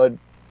day I would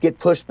get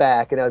pushed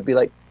back and I would be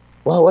like,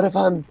 well, what if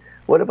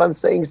I'm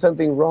saying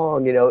something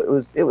wrong? It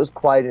was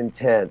quite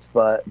intense,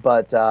 but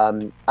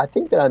I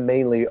think that I'm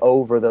mainly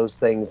over those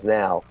things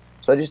now.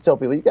 So I just tell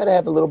people, you got to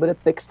have a little bit of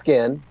thick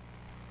skin,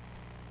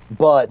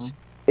 but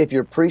if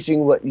you're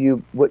preaching what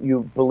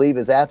you believe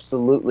is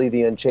absolutely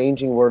the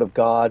unchanging Word of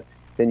God,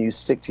 then you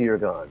stick to your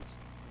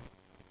guns.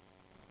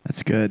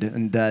 That's good.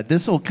 And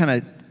this will kind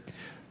of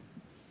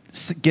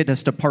get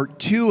us to part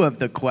 2 of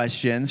the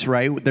questions,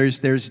 right?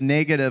 There's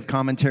negative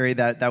commentary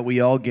that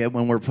we all get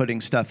when we're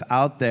putting stuff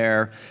out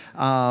there.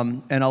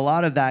 And a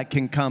lot of that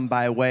can come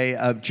by way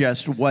of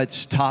just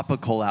what's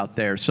topical out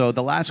there. So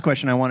the last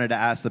question I wanted to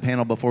ask the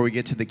panel before we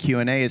get to the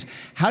Q&A is,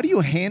 how do you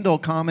handle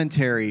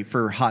commentary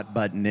for hot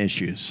button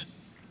issues?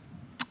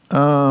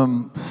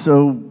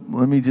 So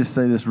let me just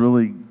say this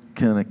really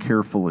kind of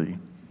carefully.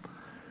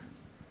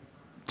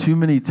 Too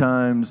many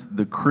times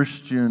the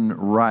Christian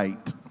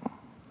right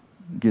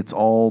gets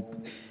all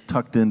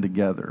tucked in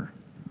together.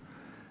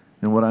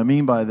 And what I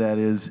mean by that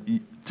is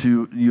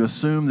you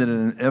assume that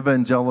an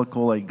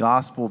evangelical, a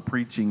gospel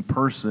preaching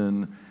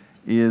person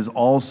is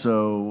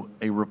also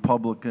a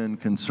Republican,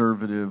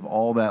 conservative,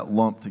 all that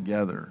lumped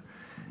together.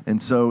 And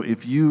so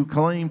if you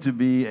claim to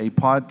be a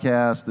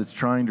podcast that's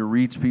trying to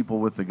reach people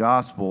with the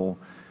gospel,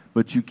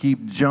 but you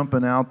keep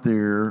jumping out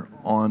there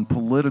on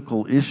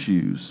political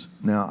issues,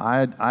 now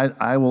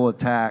I will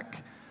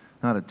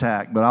not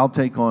attack, but I'll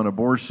take on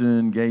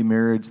abortion, gay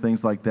marriage,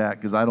 things like that,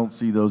 because I don't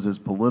see those as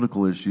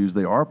political issues.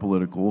 They are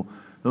political.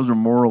 Those are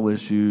moral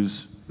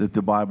issues that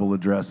the Bible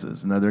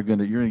addresses. Now you're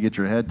gonna get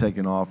your head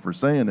taken off for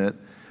saying it,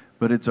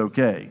 but it's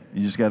okay.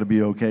 You just got to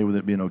be okay with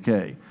it being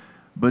okay.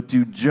 But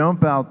to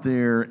jump out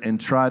there and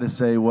try to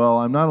say, well,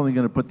 I'm not only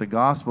going to put the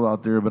gospel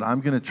out there, but I'm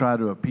going to try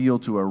to appeal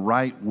to a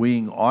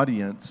right-wing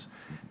audience,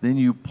 then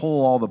you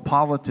pull all the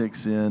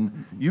politics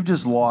in, you've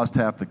just lost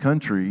half the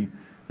country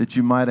that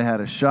you might have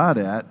had a shot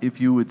at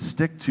if you would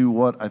stick to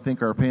what I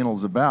think our panel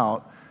is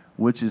about,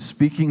 which is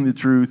speaking the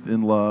truth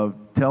in love,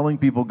 telling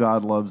people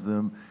God loves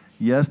them.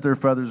 Yes, their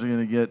feathers are going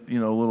to get,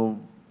 a little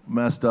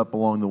messed up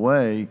along the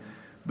way,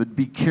 but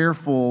be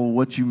careful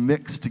what you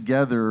mix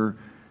together,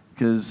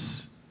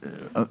 because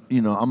the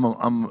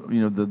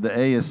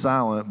A is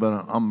silent,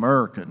 but I'm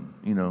American.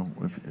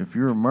 If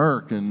you're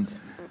American,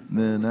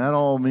 then that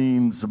all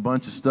means a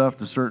bunch of stuff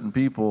to certain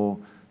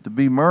people. To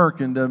be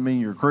American doesn't mean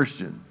you're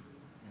Christian,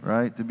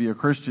 right? To be a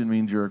Christian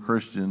means you're a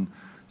Christian.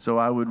 So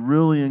I would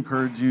really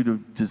encourage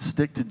you to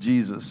stick to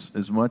Jesus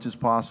as much as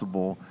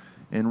possible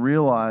and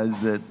realize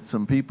that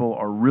some people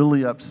are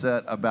really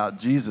upset about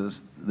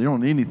Jesus. They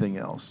don't need anything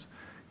else.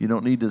 You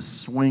don't need to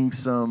swing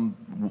some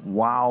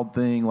wild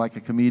thing like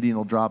a comedian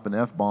will drop an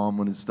F-bomb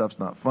when his stuff's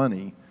not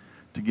funny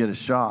to get a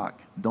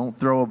shock. Don't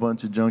throw a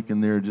bunch of junk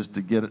in there just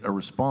to get a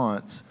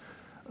response,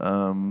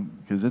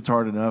 because it's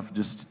hard enough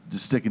just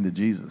sticking to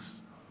Jesus.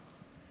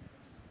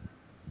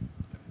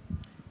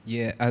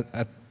 Yeah,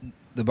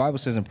 the Bible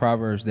says in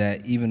Proverbs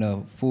that even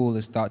a fool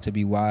is thought to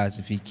be wise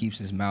if he keeps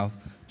his mouth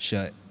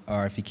shut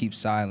or if he keeps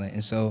silent.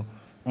 And so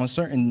on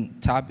certain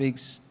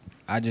topics,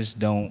 I just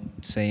don't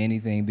say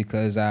anything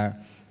because I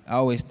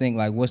always think,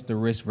 like, what's the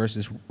risk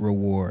versus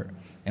reward?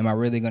 Am I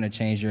really going to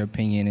change your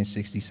opinion in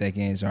 60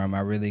 seconds, or am I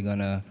really going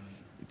to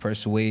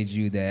persuade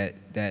you that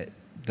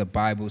the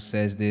Bible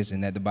says this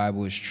and that the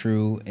Bible is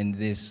true in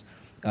this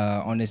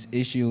on this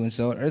issue? And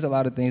so there's a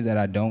lot of things that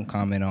I don't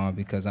comment on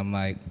because I'm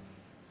like,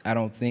 I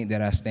don't think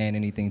that I stand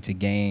anything to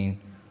gain,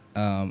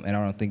 and I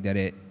don't think that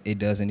it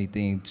does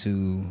anything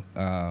to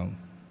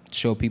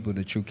show people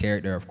the true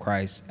character of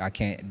Christ. I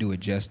can't do it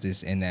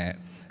justice in that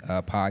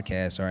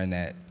podcast or in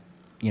that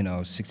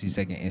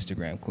 60-second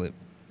Instagram clip.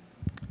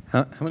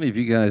 How many of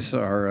you guys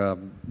are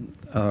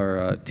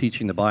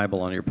teaching the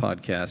Bible on your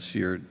podcasts?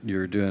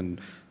 You're doing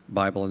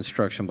Bible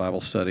instruction,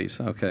 Bible studies.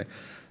 Okay,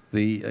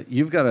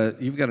 you've got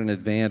an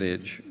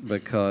advantage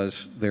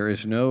because there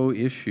is no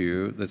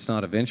issue that's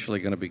not eventually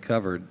going to be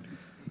covered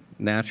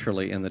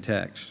naturally in the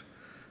text,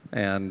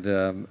 and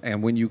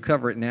when you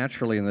cover it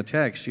naturally in the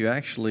text, you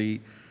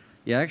actually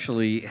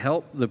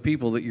help the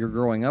people that you're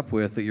growing up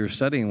with, that you're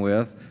studying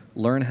with,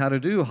 learn how to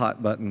do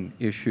hot button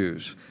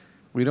issues.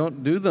 We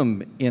don't do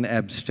them in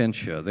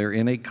absentia. They're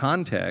in a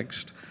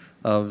context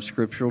of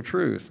scriptural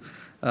truth.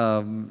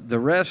 The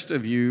rest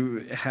of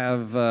you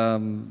have,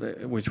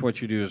 which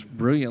what you do is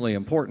brilliantly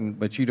important,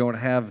 but you don't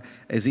have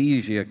as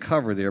easy a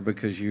cover there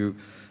because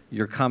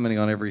you're commenting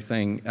on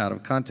everything out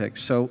of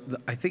context. So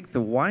I think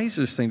the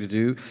wisest thing to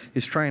do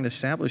is try and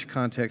establish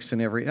context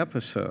in every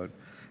episode.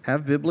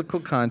 Have biblical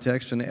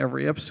context in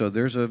every episode.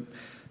 There's a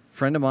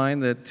friend of mine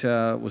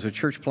that was a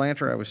church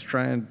planter.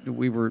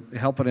 We were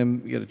helping him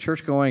get a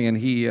church going, and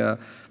he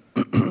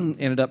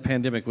ended up,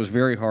 pandemic was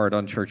very hard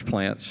on church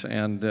plants,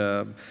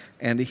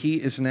 and he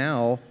is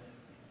now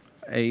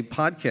a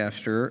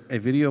podcaster, a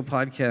video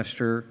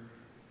podcaster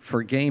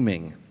for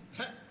gaming.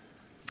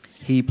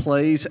 He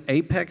plays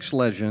Apex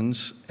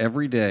Legends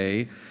every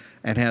day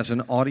and has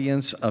an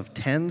audience of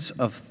tens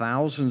of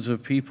thousands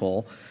of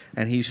people,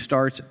 and he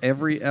starts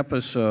every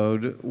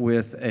episode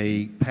with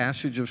a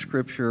passage of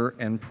scripture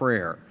and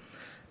prayer.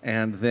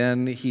 And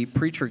then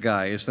Preacher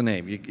Guy is the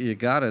name. You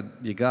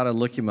gotta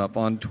look him up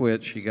on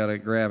Twitch. You gotta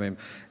grab him,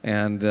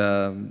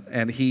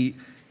 and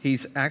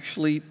he's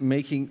actually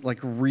making like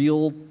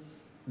real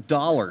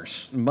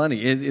dollars,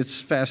 money. It's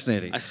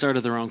fascinating. I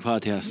started the wrong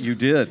podcast. You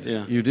did.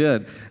 Yeah. You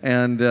did.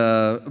 And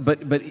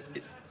but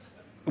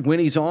when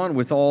he's on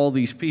with all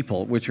these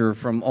people, which are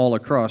from all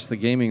across the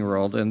gaming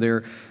world, and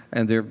they're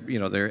there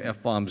are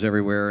F-bombs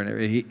everywhere, and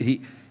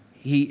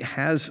he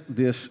has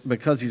this,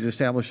 because he's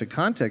established a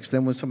context.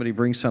 Then when somebody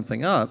brings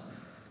something up,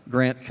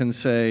 Grant can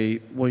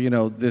say,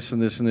 well, this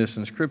and this and this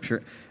in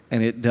Scripture,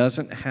 and it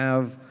doesn't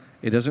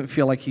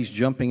feel like he's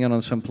jumping in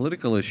on some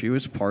political issue.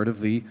 It's part of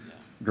the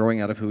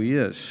growing out of who he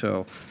is.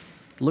 So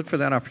look for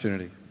that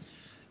opportunity.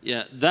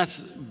 Yeah,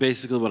 that's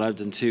basically what I've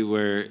done too,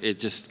 where it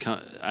just,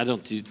 I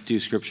don't do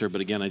scripture,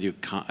 but again, I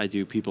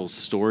do people's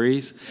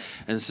stories.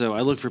 And so I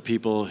look for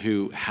people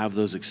who have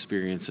those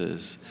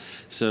experiences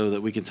so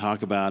that we can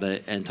talk about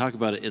it and talk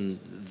about it in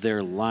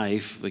their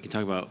life. We can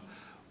talk about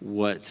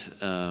what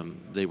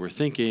they were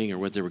thinking or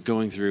what they were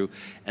going through.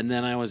 And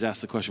then I always ask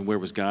the question, where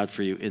was God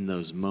for you in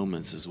those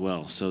moments as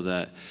well? So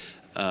that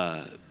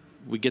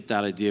we get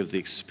that idea of the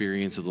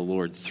experience of the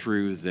Lord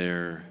through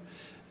their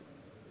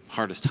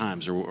hardest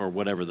times or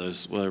whatever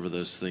those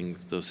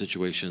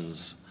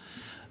situations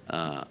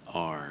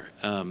are.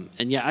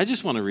 And yeah, I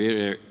just want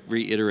to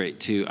reiterate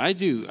too. I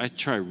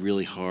try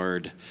really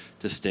hard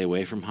to stay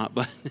away from hot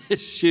button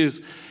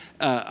issues.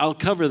 I'll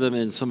cover them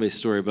in somebody's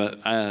story,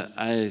 but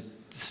I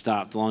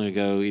stopped long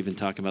ago even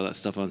talking about that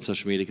stuff on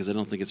social media because I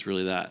don't think it's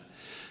really that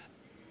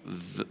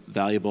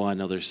valuable. I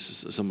know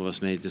there's some of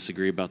us may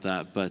disagree about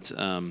that, but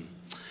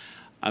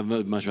I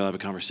would much rather have a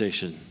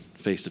conversation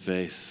face to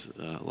face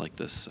like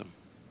this. So.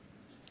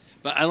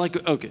 But I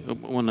like, okay,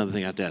 one other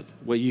thing I have to add.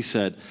 What you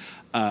said,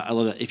 I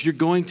love that. If you're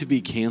going to be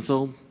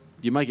canceled,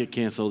 you might get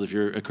canceled if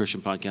you're a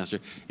Christian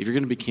podcaster. If you're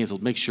going to be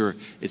canceled, make sure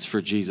it's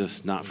for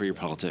Jesus, not for your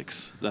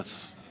politics.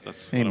 That's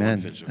what I want to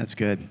finish with. That's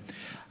good.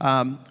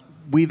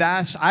 I've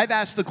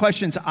asked the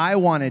questions I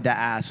wanted to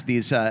ask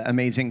these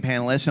amazing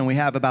panelists, and we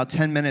have about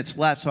 10 minutes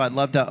left, so I'd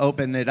love to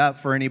open it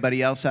up for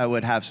anybody else that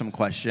would have some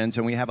questions.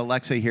 And we have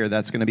Alexa here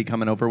that's going to be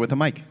coming over with a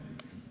mic.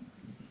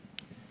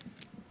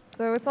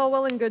 So it's all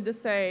well and good to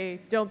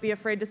say, don't be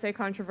afraid to say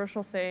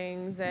controversial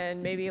things,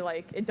 and maybe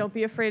don't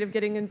be afraid of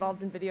getting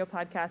involved in video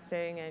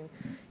podcasting,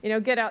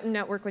 and get out and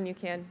network when you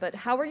can. But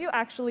how are you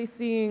actually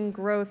seeing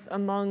growth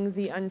among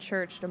the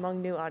unchurched,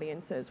 among new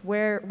audiences?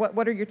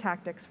 What are your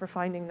tactics for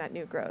finding that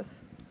new growth?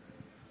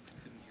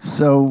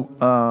 So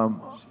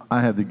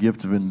I had the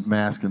gift of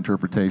mask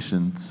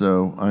interpretation,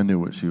 so I knew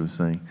what she was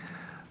saying.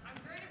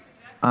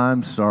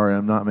 I'm sorry,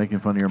 I'm not making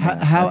fun of your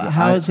math. How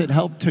has it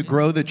helped to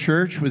grow the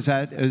church? Is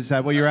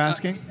that what you're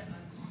asking?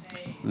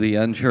 The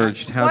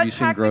unchurched, how have you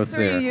seen growth there?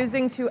 What tactics are you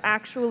using to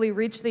actually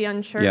reach the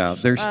unchurched? Yeah,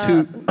 there's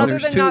two. Other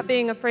than not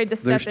being afraid to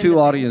step There's into two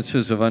things.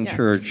 audiences of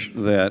unchurched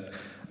that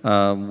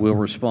will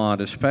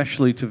respond,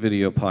 especially to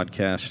video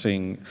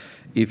podcasting.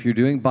 If you're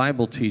doing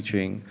Bible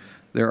teaching,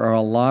 there are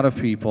a lot of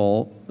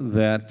people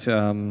that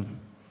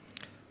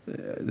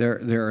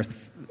there are,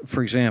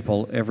 for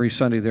example, every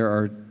Sunday there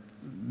are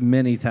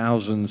many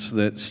thousands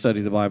that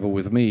study the Bible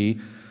with me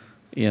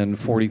in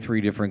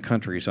 43 different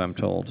countries, I'm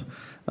told.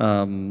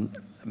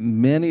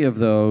 Many of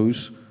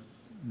those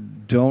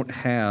don't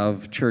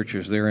have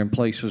churches. They're in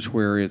places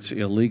where it's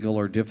illegal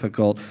or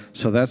difficult.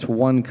 So that's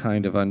one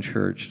kind of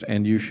unchurched,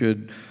 and you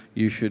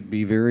should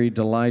be very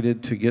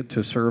delighted to get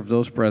to serve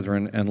those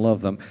brethren and love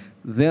them.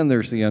 Then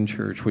there's the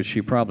unchurched, which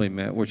she probably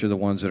meant, which are the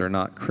ones that are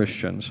not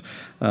Christians.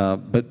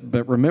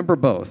 But remember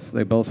both.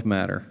 They both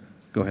matter.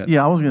 Go ahead.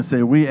 Yeah, I was going to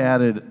say, we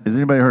added, has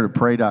anybody heard of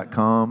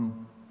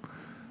Pray.com?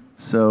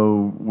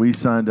 So we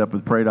signed up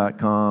with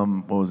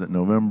Pray.com, what was it,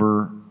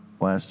 November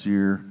last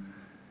year?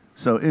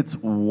 So it's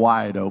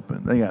wide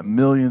open. They got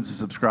millions of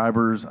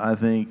subscribers. I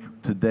think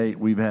to date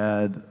we've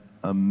had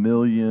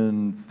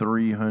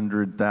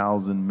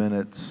 1,300,000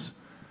 minutes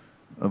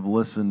of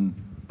listened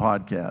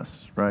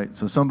podcasts, right?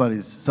 So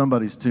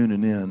somebody's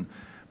tuning in.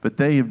 But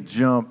they have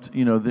jumped,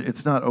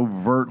 it's not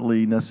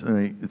overtly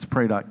necessarily, it's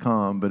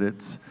Pray.com, but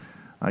it's,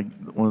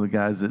 one of the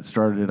guys that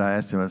started it, I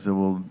asked him, I said,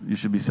 well, you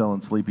should be selling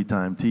Sleepy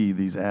Time tea.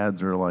 These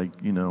ads are like,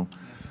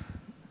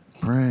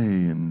 pray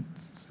and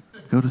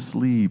go to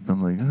sleep.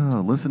 I'm like,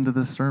 oh, listen to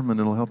this sermon.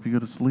 It'll help you go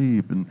to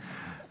sleep. And,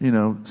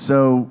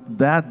 so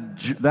that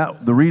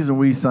the reason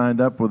we signed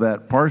up with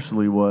that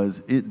partially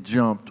was it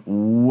jumped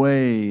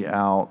way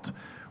out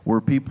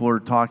where people are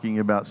talking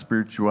about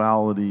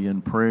spirituality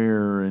and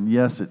prayer. And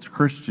yes, it's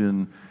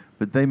Christian,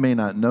 but they may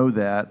not know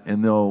that,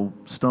 and they'll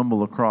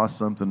stumble across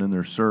something in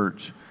their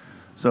search.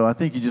 So I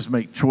think you just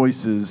make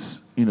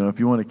choices. If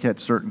you want to catch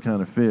certain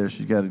kind of fish,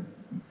 you got to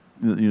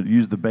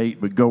use the bait,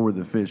 but go where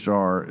the fish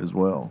are as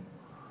well.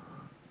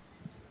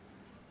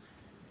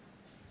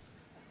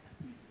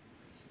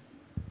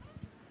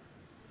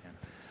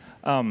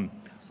 I'm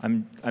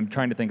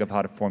trying to think of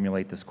how to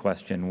formulate this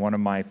question. One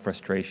of my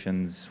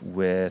frustrations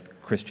with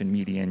Christian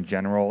media in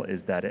general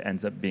is that it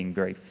ends up being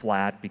very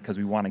flat because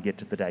we want to get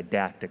to the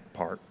didactic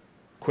part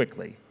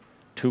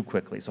too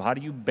quickly. So how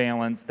do you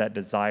balance that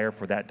desire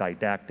for that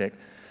didactic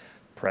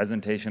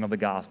presentation of the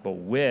gospel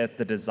with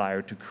the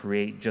desire to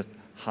create just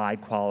high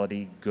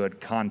quality, good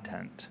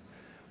content?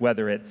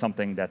 Whether it's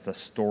something that's a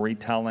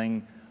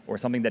storytelling or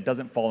something that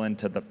doesn't fall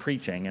into the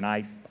preaching, and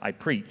I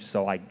preach,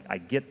 so I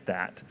get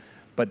that.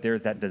 But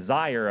there's that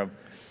desire of,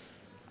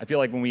 I feel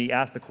like when we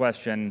ask the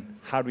question,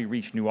 how do we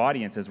reach new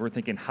audiences, we're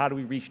thinking, how do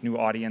we reach new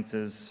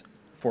audiences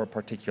for a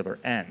particular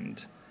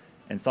end?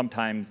 And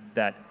sometimes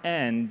that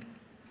end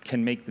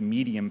can make the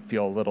medium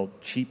feel a little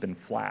cheap and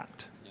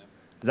flat. Yep.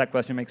 Does that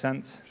question make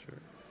sense? Sure.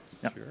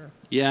 Yep. Sure.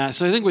 Yeah,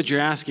 so I think what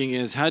you're asking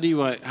is, how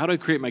do I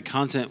create my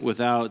content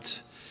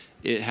without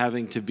it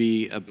having to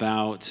be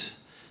about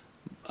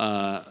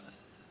my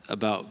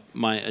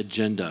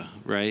agenda,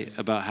 right?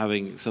 About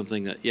having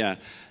something that,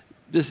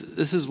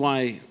 This is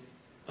why,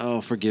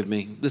 forgive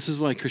me, this is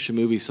why Christian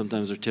movies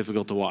sometimes are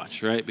difficult to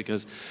watch, right?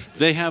 Because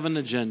they have an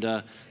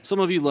agenda. Some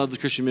of you love the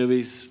Christian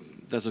movies.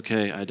 That's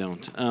okay, I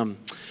don't.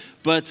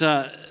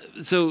 Top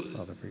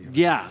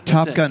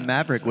Gun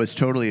Maverick was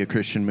totally a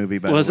Christian movie,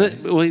 by the way. Was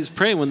it? Well, he's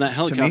praying when that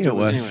helicopter... To me it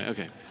was. Anyway,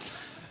 okay.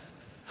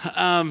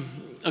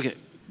 Okay,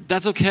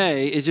 that's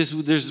okay. It's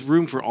just there's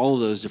room for all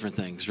of those different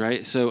things,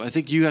 right? So I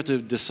think you have to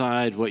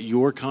decide what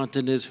your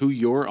content is, who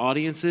your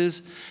audience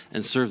is,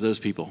 and serve those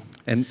people.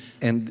 And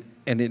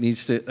it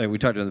needs to, we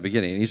talked about in the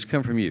beginning, it needs to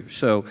come from you.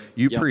 So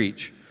you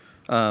preach.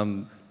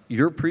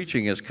 Your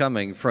preaching is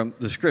coming from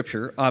the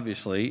Scripture,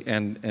 obviously,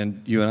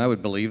 and you and I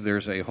would believe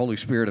there's a Holy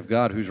Spirit of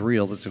God who's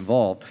real that's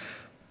involved,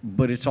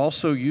 but it's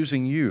also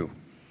using you,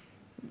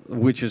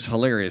 which is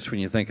hilarious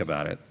when you think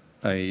about it.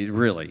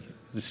 Really.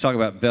 Let's talk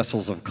about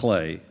vessels of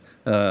clay.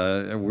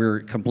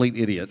 We're complete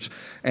idiots.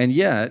 And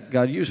yet,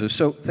 God uses.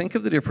 So think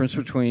of the difference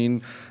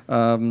between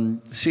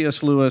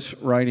C.S. Lewis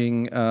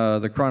writing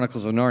the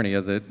Chronicles of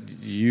Narnia that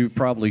you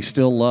probably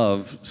still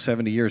love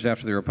 70 years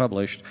after they were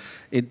published.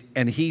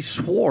 And he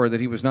swore that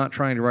he was not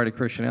trying to write a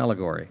Christian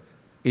allegory.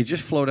 It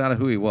just flowed out of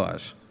who he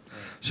was.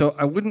 So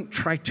I wouldn't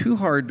try too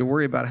hard to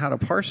worry about how to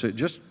parse it.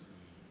 Just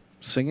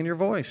sing in your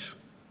voice.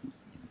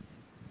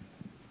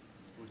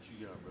 What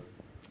you got, brother?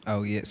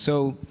 Oh, yeah.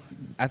 So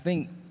I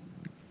think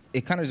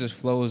it kind of just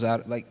flows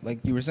out, like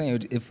you were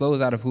saying, it flows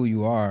out of who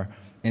you are.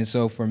 And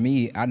so for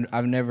me,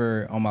 I've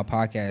never on my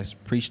podcast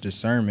preached a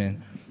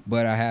sermon,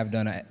 but I have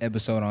done an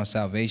episode on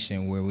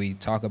salvation where we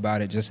talk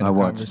about it just in a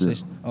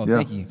conversation. Oh, yeah,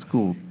 thank you. It's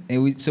cool.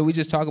 And we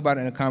just talk about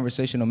it in a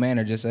conversational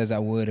manner, just as I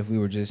would if we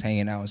were just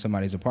hanging out in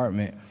somebody's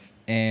apartment.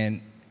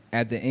 And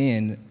at the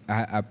end,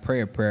 I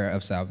pray a prayer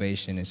of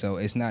salvation. And so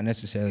it's not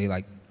necessarily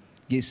like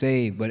get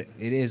saved, but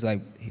it is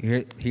like,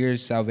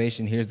 here's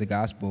salvation, here's the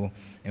gospel,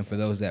 and for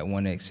those that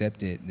want to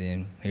accept it,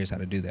 then here's how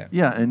to do that.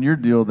 Yeah, and your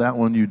deal, that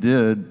one you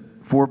did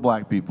for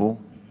black people.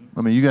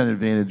 I mean, you got an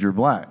advantage, you're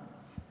black.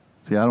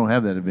 See, I don't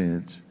have that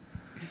advantage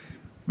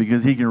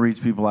because he can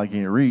reach people I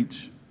can't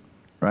reach,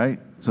 right?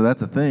 So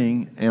that's a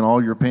thing, and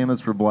all your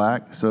panelists were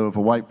black, so if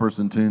a white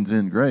person tunes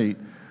in, great.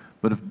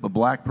 But if a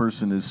black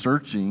person is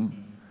searching,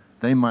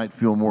 they might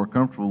feel more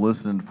comfortable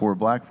listening to four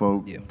black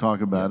folk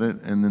talk about it,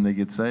 and then they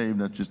get saved.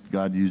 That's just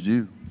God used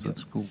you, so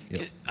that's cool.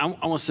 I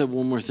want to say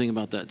one more thing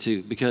about that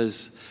too,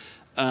 because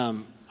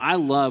I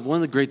love, one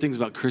of the great things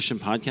about Christian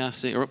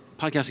podcasting, or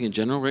podcasting in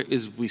general, right,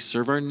 is we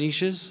serve our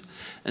niches.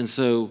 And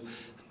so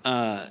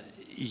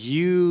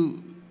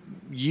you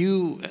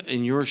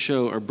and your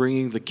show are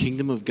bringing the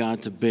kingdom of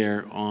God to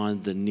bear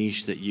on the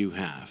niche that you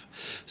have.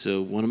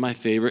 So one of my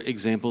favorite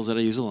examples that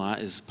I use a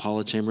lot is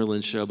Paula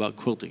Chamberlain's show about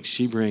quilting.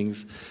 She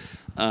brings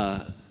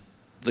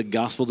the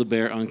gospel to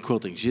bear on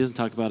quilting. She doesn't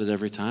talk about it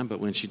every time, but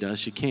when she does,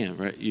 she can,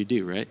 right? You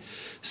do, right?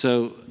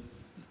 So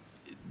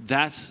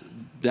that's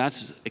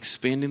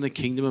expanding the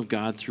kingdom of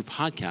God through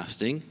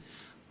podcasting,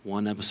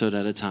 one episode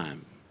at a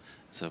time.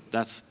 So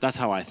that's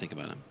how I think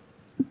about it.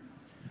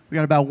 We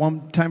got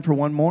about time for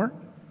one more.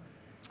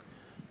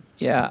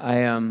 Yeah,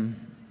 I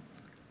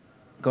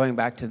going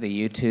back to the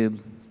YouTube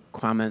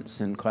comments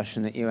and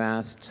question that you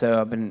asked.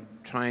 So I've been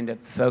trying to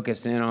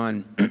focus in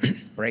on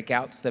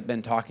breakouts that have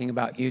been talking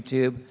about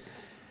YouTube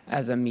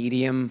as a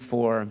medium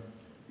for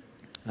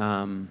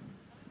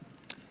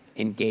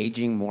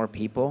engaging more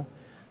people.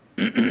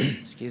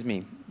 Excuse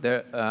me.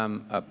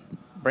 A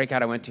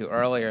breakout I went to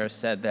earlier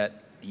said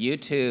that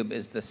YouTube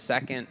is the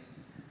second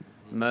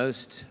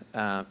most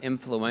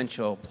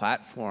influential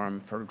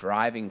platform for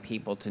driving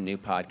people to new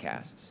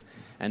podcasts.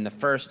 And the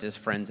first is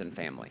friends and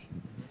family.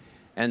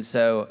 And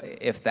so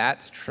if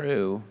that's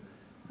true,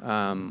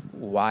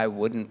 why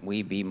wouldn't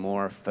we be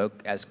more,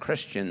 as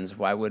Christians,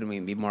 why wouldn't we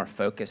be more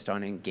focused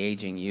on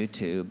engaging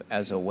YouTube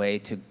as a way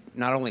to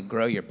not only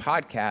grow your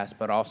podcast,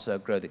 but also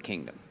grow the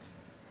kingdom?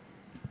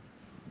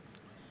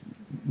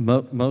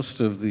 Most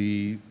of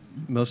the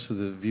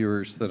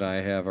viewers that I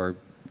have are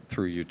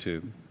through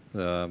YouTube.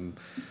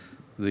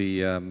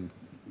 There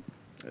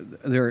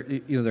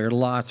are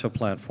lots of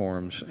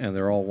platforms, and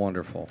they're all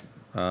wonderful.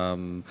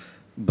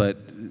 But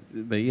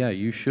yeah,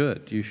 you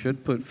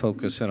should put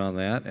focus in on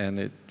that,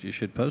 and you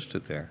should post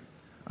it there.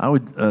 I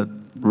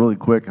would really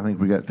quick. I think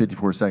we got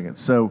 54 seconds.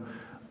 So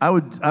I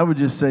would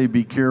just say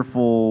be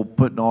careful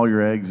putting all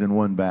your eggs in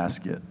one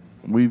basket.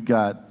 We've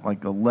got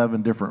like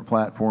 11 different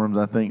platforms,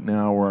 I think,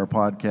 now where our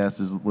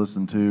podcast is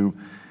listened to.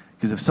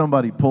 Because if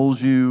somebody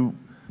pulls you,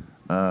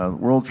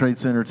 World Trade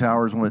Center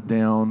towers went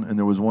down, and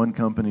there was one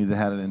company that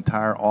had an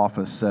entire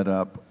office set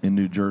up in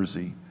New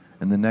Jersey.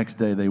 And the next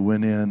day they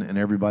went in, and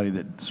everybody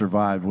that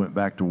survived went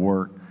back to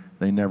work.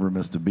 They never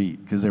missed a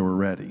beat because they were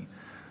ready.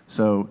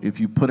 So if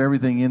you put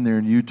everything in there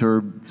and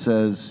YouTube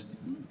says,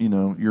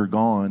 you're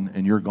gone,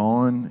 and you're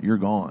gone, you're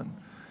gone.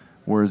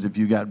 Whereas if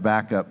you got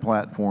backup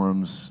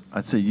platforms,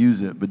 I'd say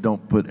use it, but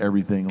don't put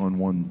everything on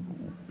one,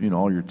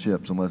 all your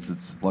chips unless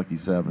it's Lucky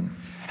 7.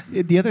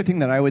 The other thing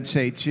that I would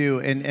say too,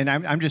 and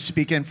I'm just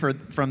speaking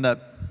from the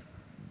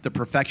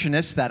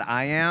perfectionist that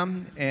I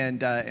am,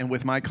 and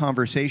with my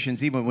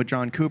conversations, even with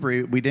John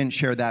Cooper, we didn't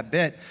share that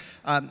bit.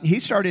 He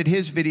started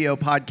his video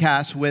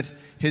podcast with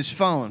his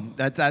phone.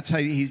 That's how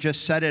he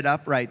just set it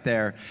up right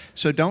there.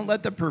 So don't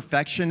let the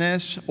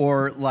perfectionist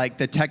or like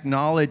the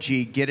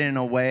technology get in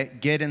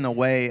the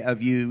way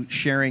of you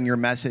sharing your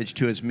message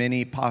to as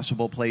many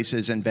possible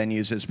places and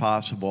venues as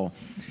possible.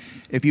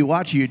 If you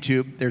watch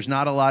YouTube, there's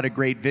not a lot of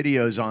great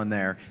videos on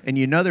there. And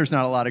there's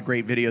not a lot of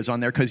great videos on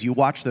there because you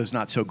watch those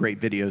not so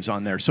great videos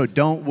on there. So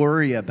don't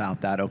worry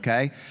about that,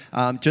 okay?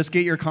 Just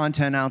get your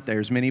content out there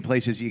as many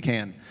places as you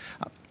can.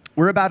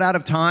 We're about out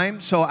of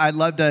time, so I'd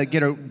love to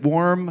get a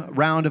warm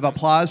round of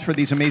applause for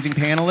these amazing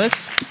panelists.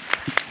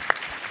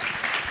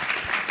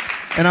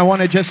 And I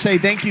want to just say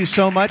thank you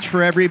so much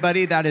for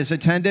everybody that has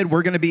attended.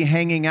 We're going to be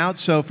hanging out.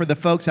 So for the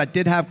folks that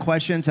did have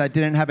questions, that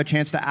didn't have a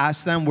chance to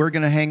ask them, we're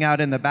going to hang out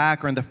in the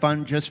back or in the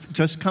front.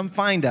 Just come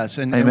find us,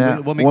 and, hey,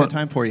 Matt, we'll make the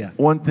time for you.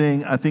 One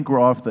thing, I think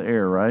we're off the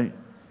air, right?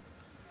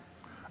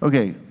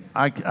 Okay,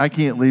 I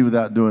can't leave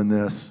without doing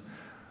this.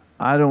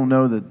 I don't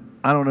know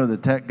the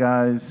tech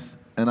guys,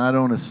 and I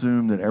don't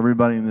assume that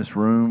everybody in this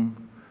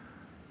room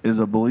is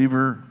a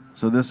believer.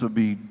 So this would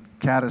be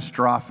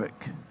catastrophic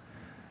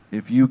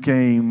if you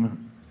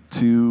came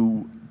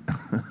to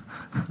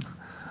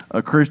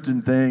a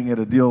Christian thing at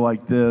a deal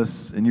like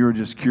this and you were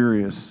just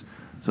curious.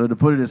 So to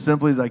put it as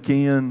simply as I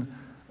can,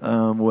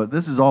 what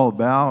this is all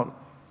about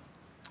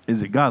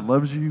is that God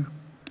loves you,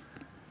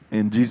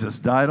 and Jesus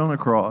died on a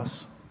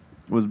cross,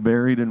 was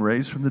buried and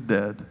raised from the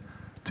dead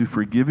to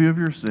forgive you of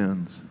your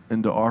sins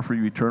and to offer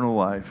you eternal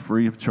life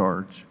free of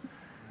charge.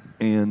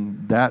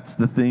 And that's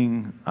the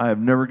thing I have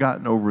never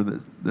gotten over,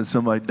 that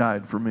somebody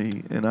died for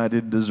me, and I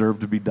didn't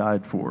deserve to be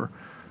died for.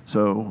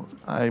 So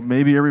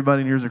maybe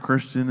everybody in here is a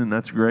Christian, and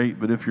that's great.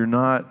 But if you're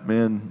not,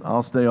 man,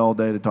 I'll stay all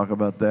day to talk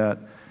about that,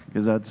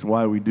 because that's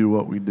why we do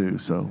what we do.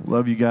 So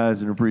love you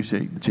guys and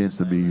appreciate the chance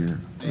to be here.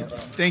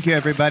 Thank you,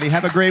 everybody.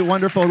 Have a great,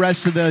 wonderful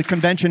rest of the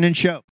convention and show.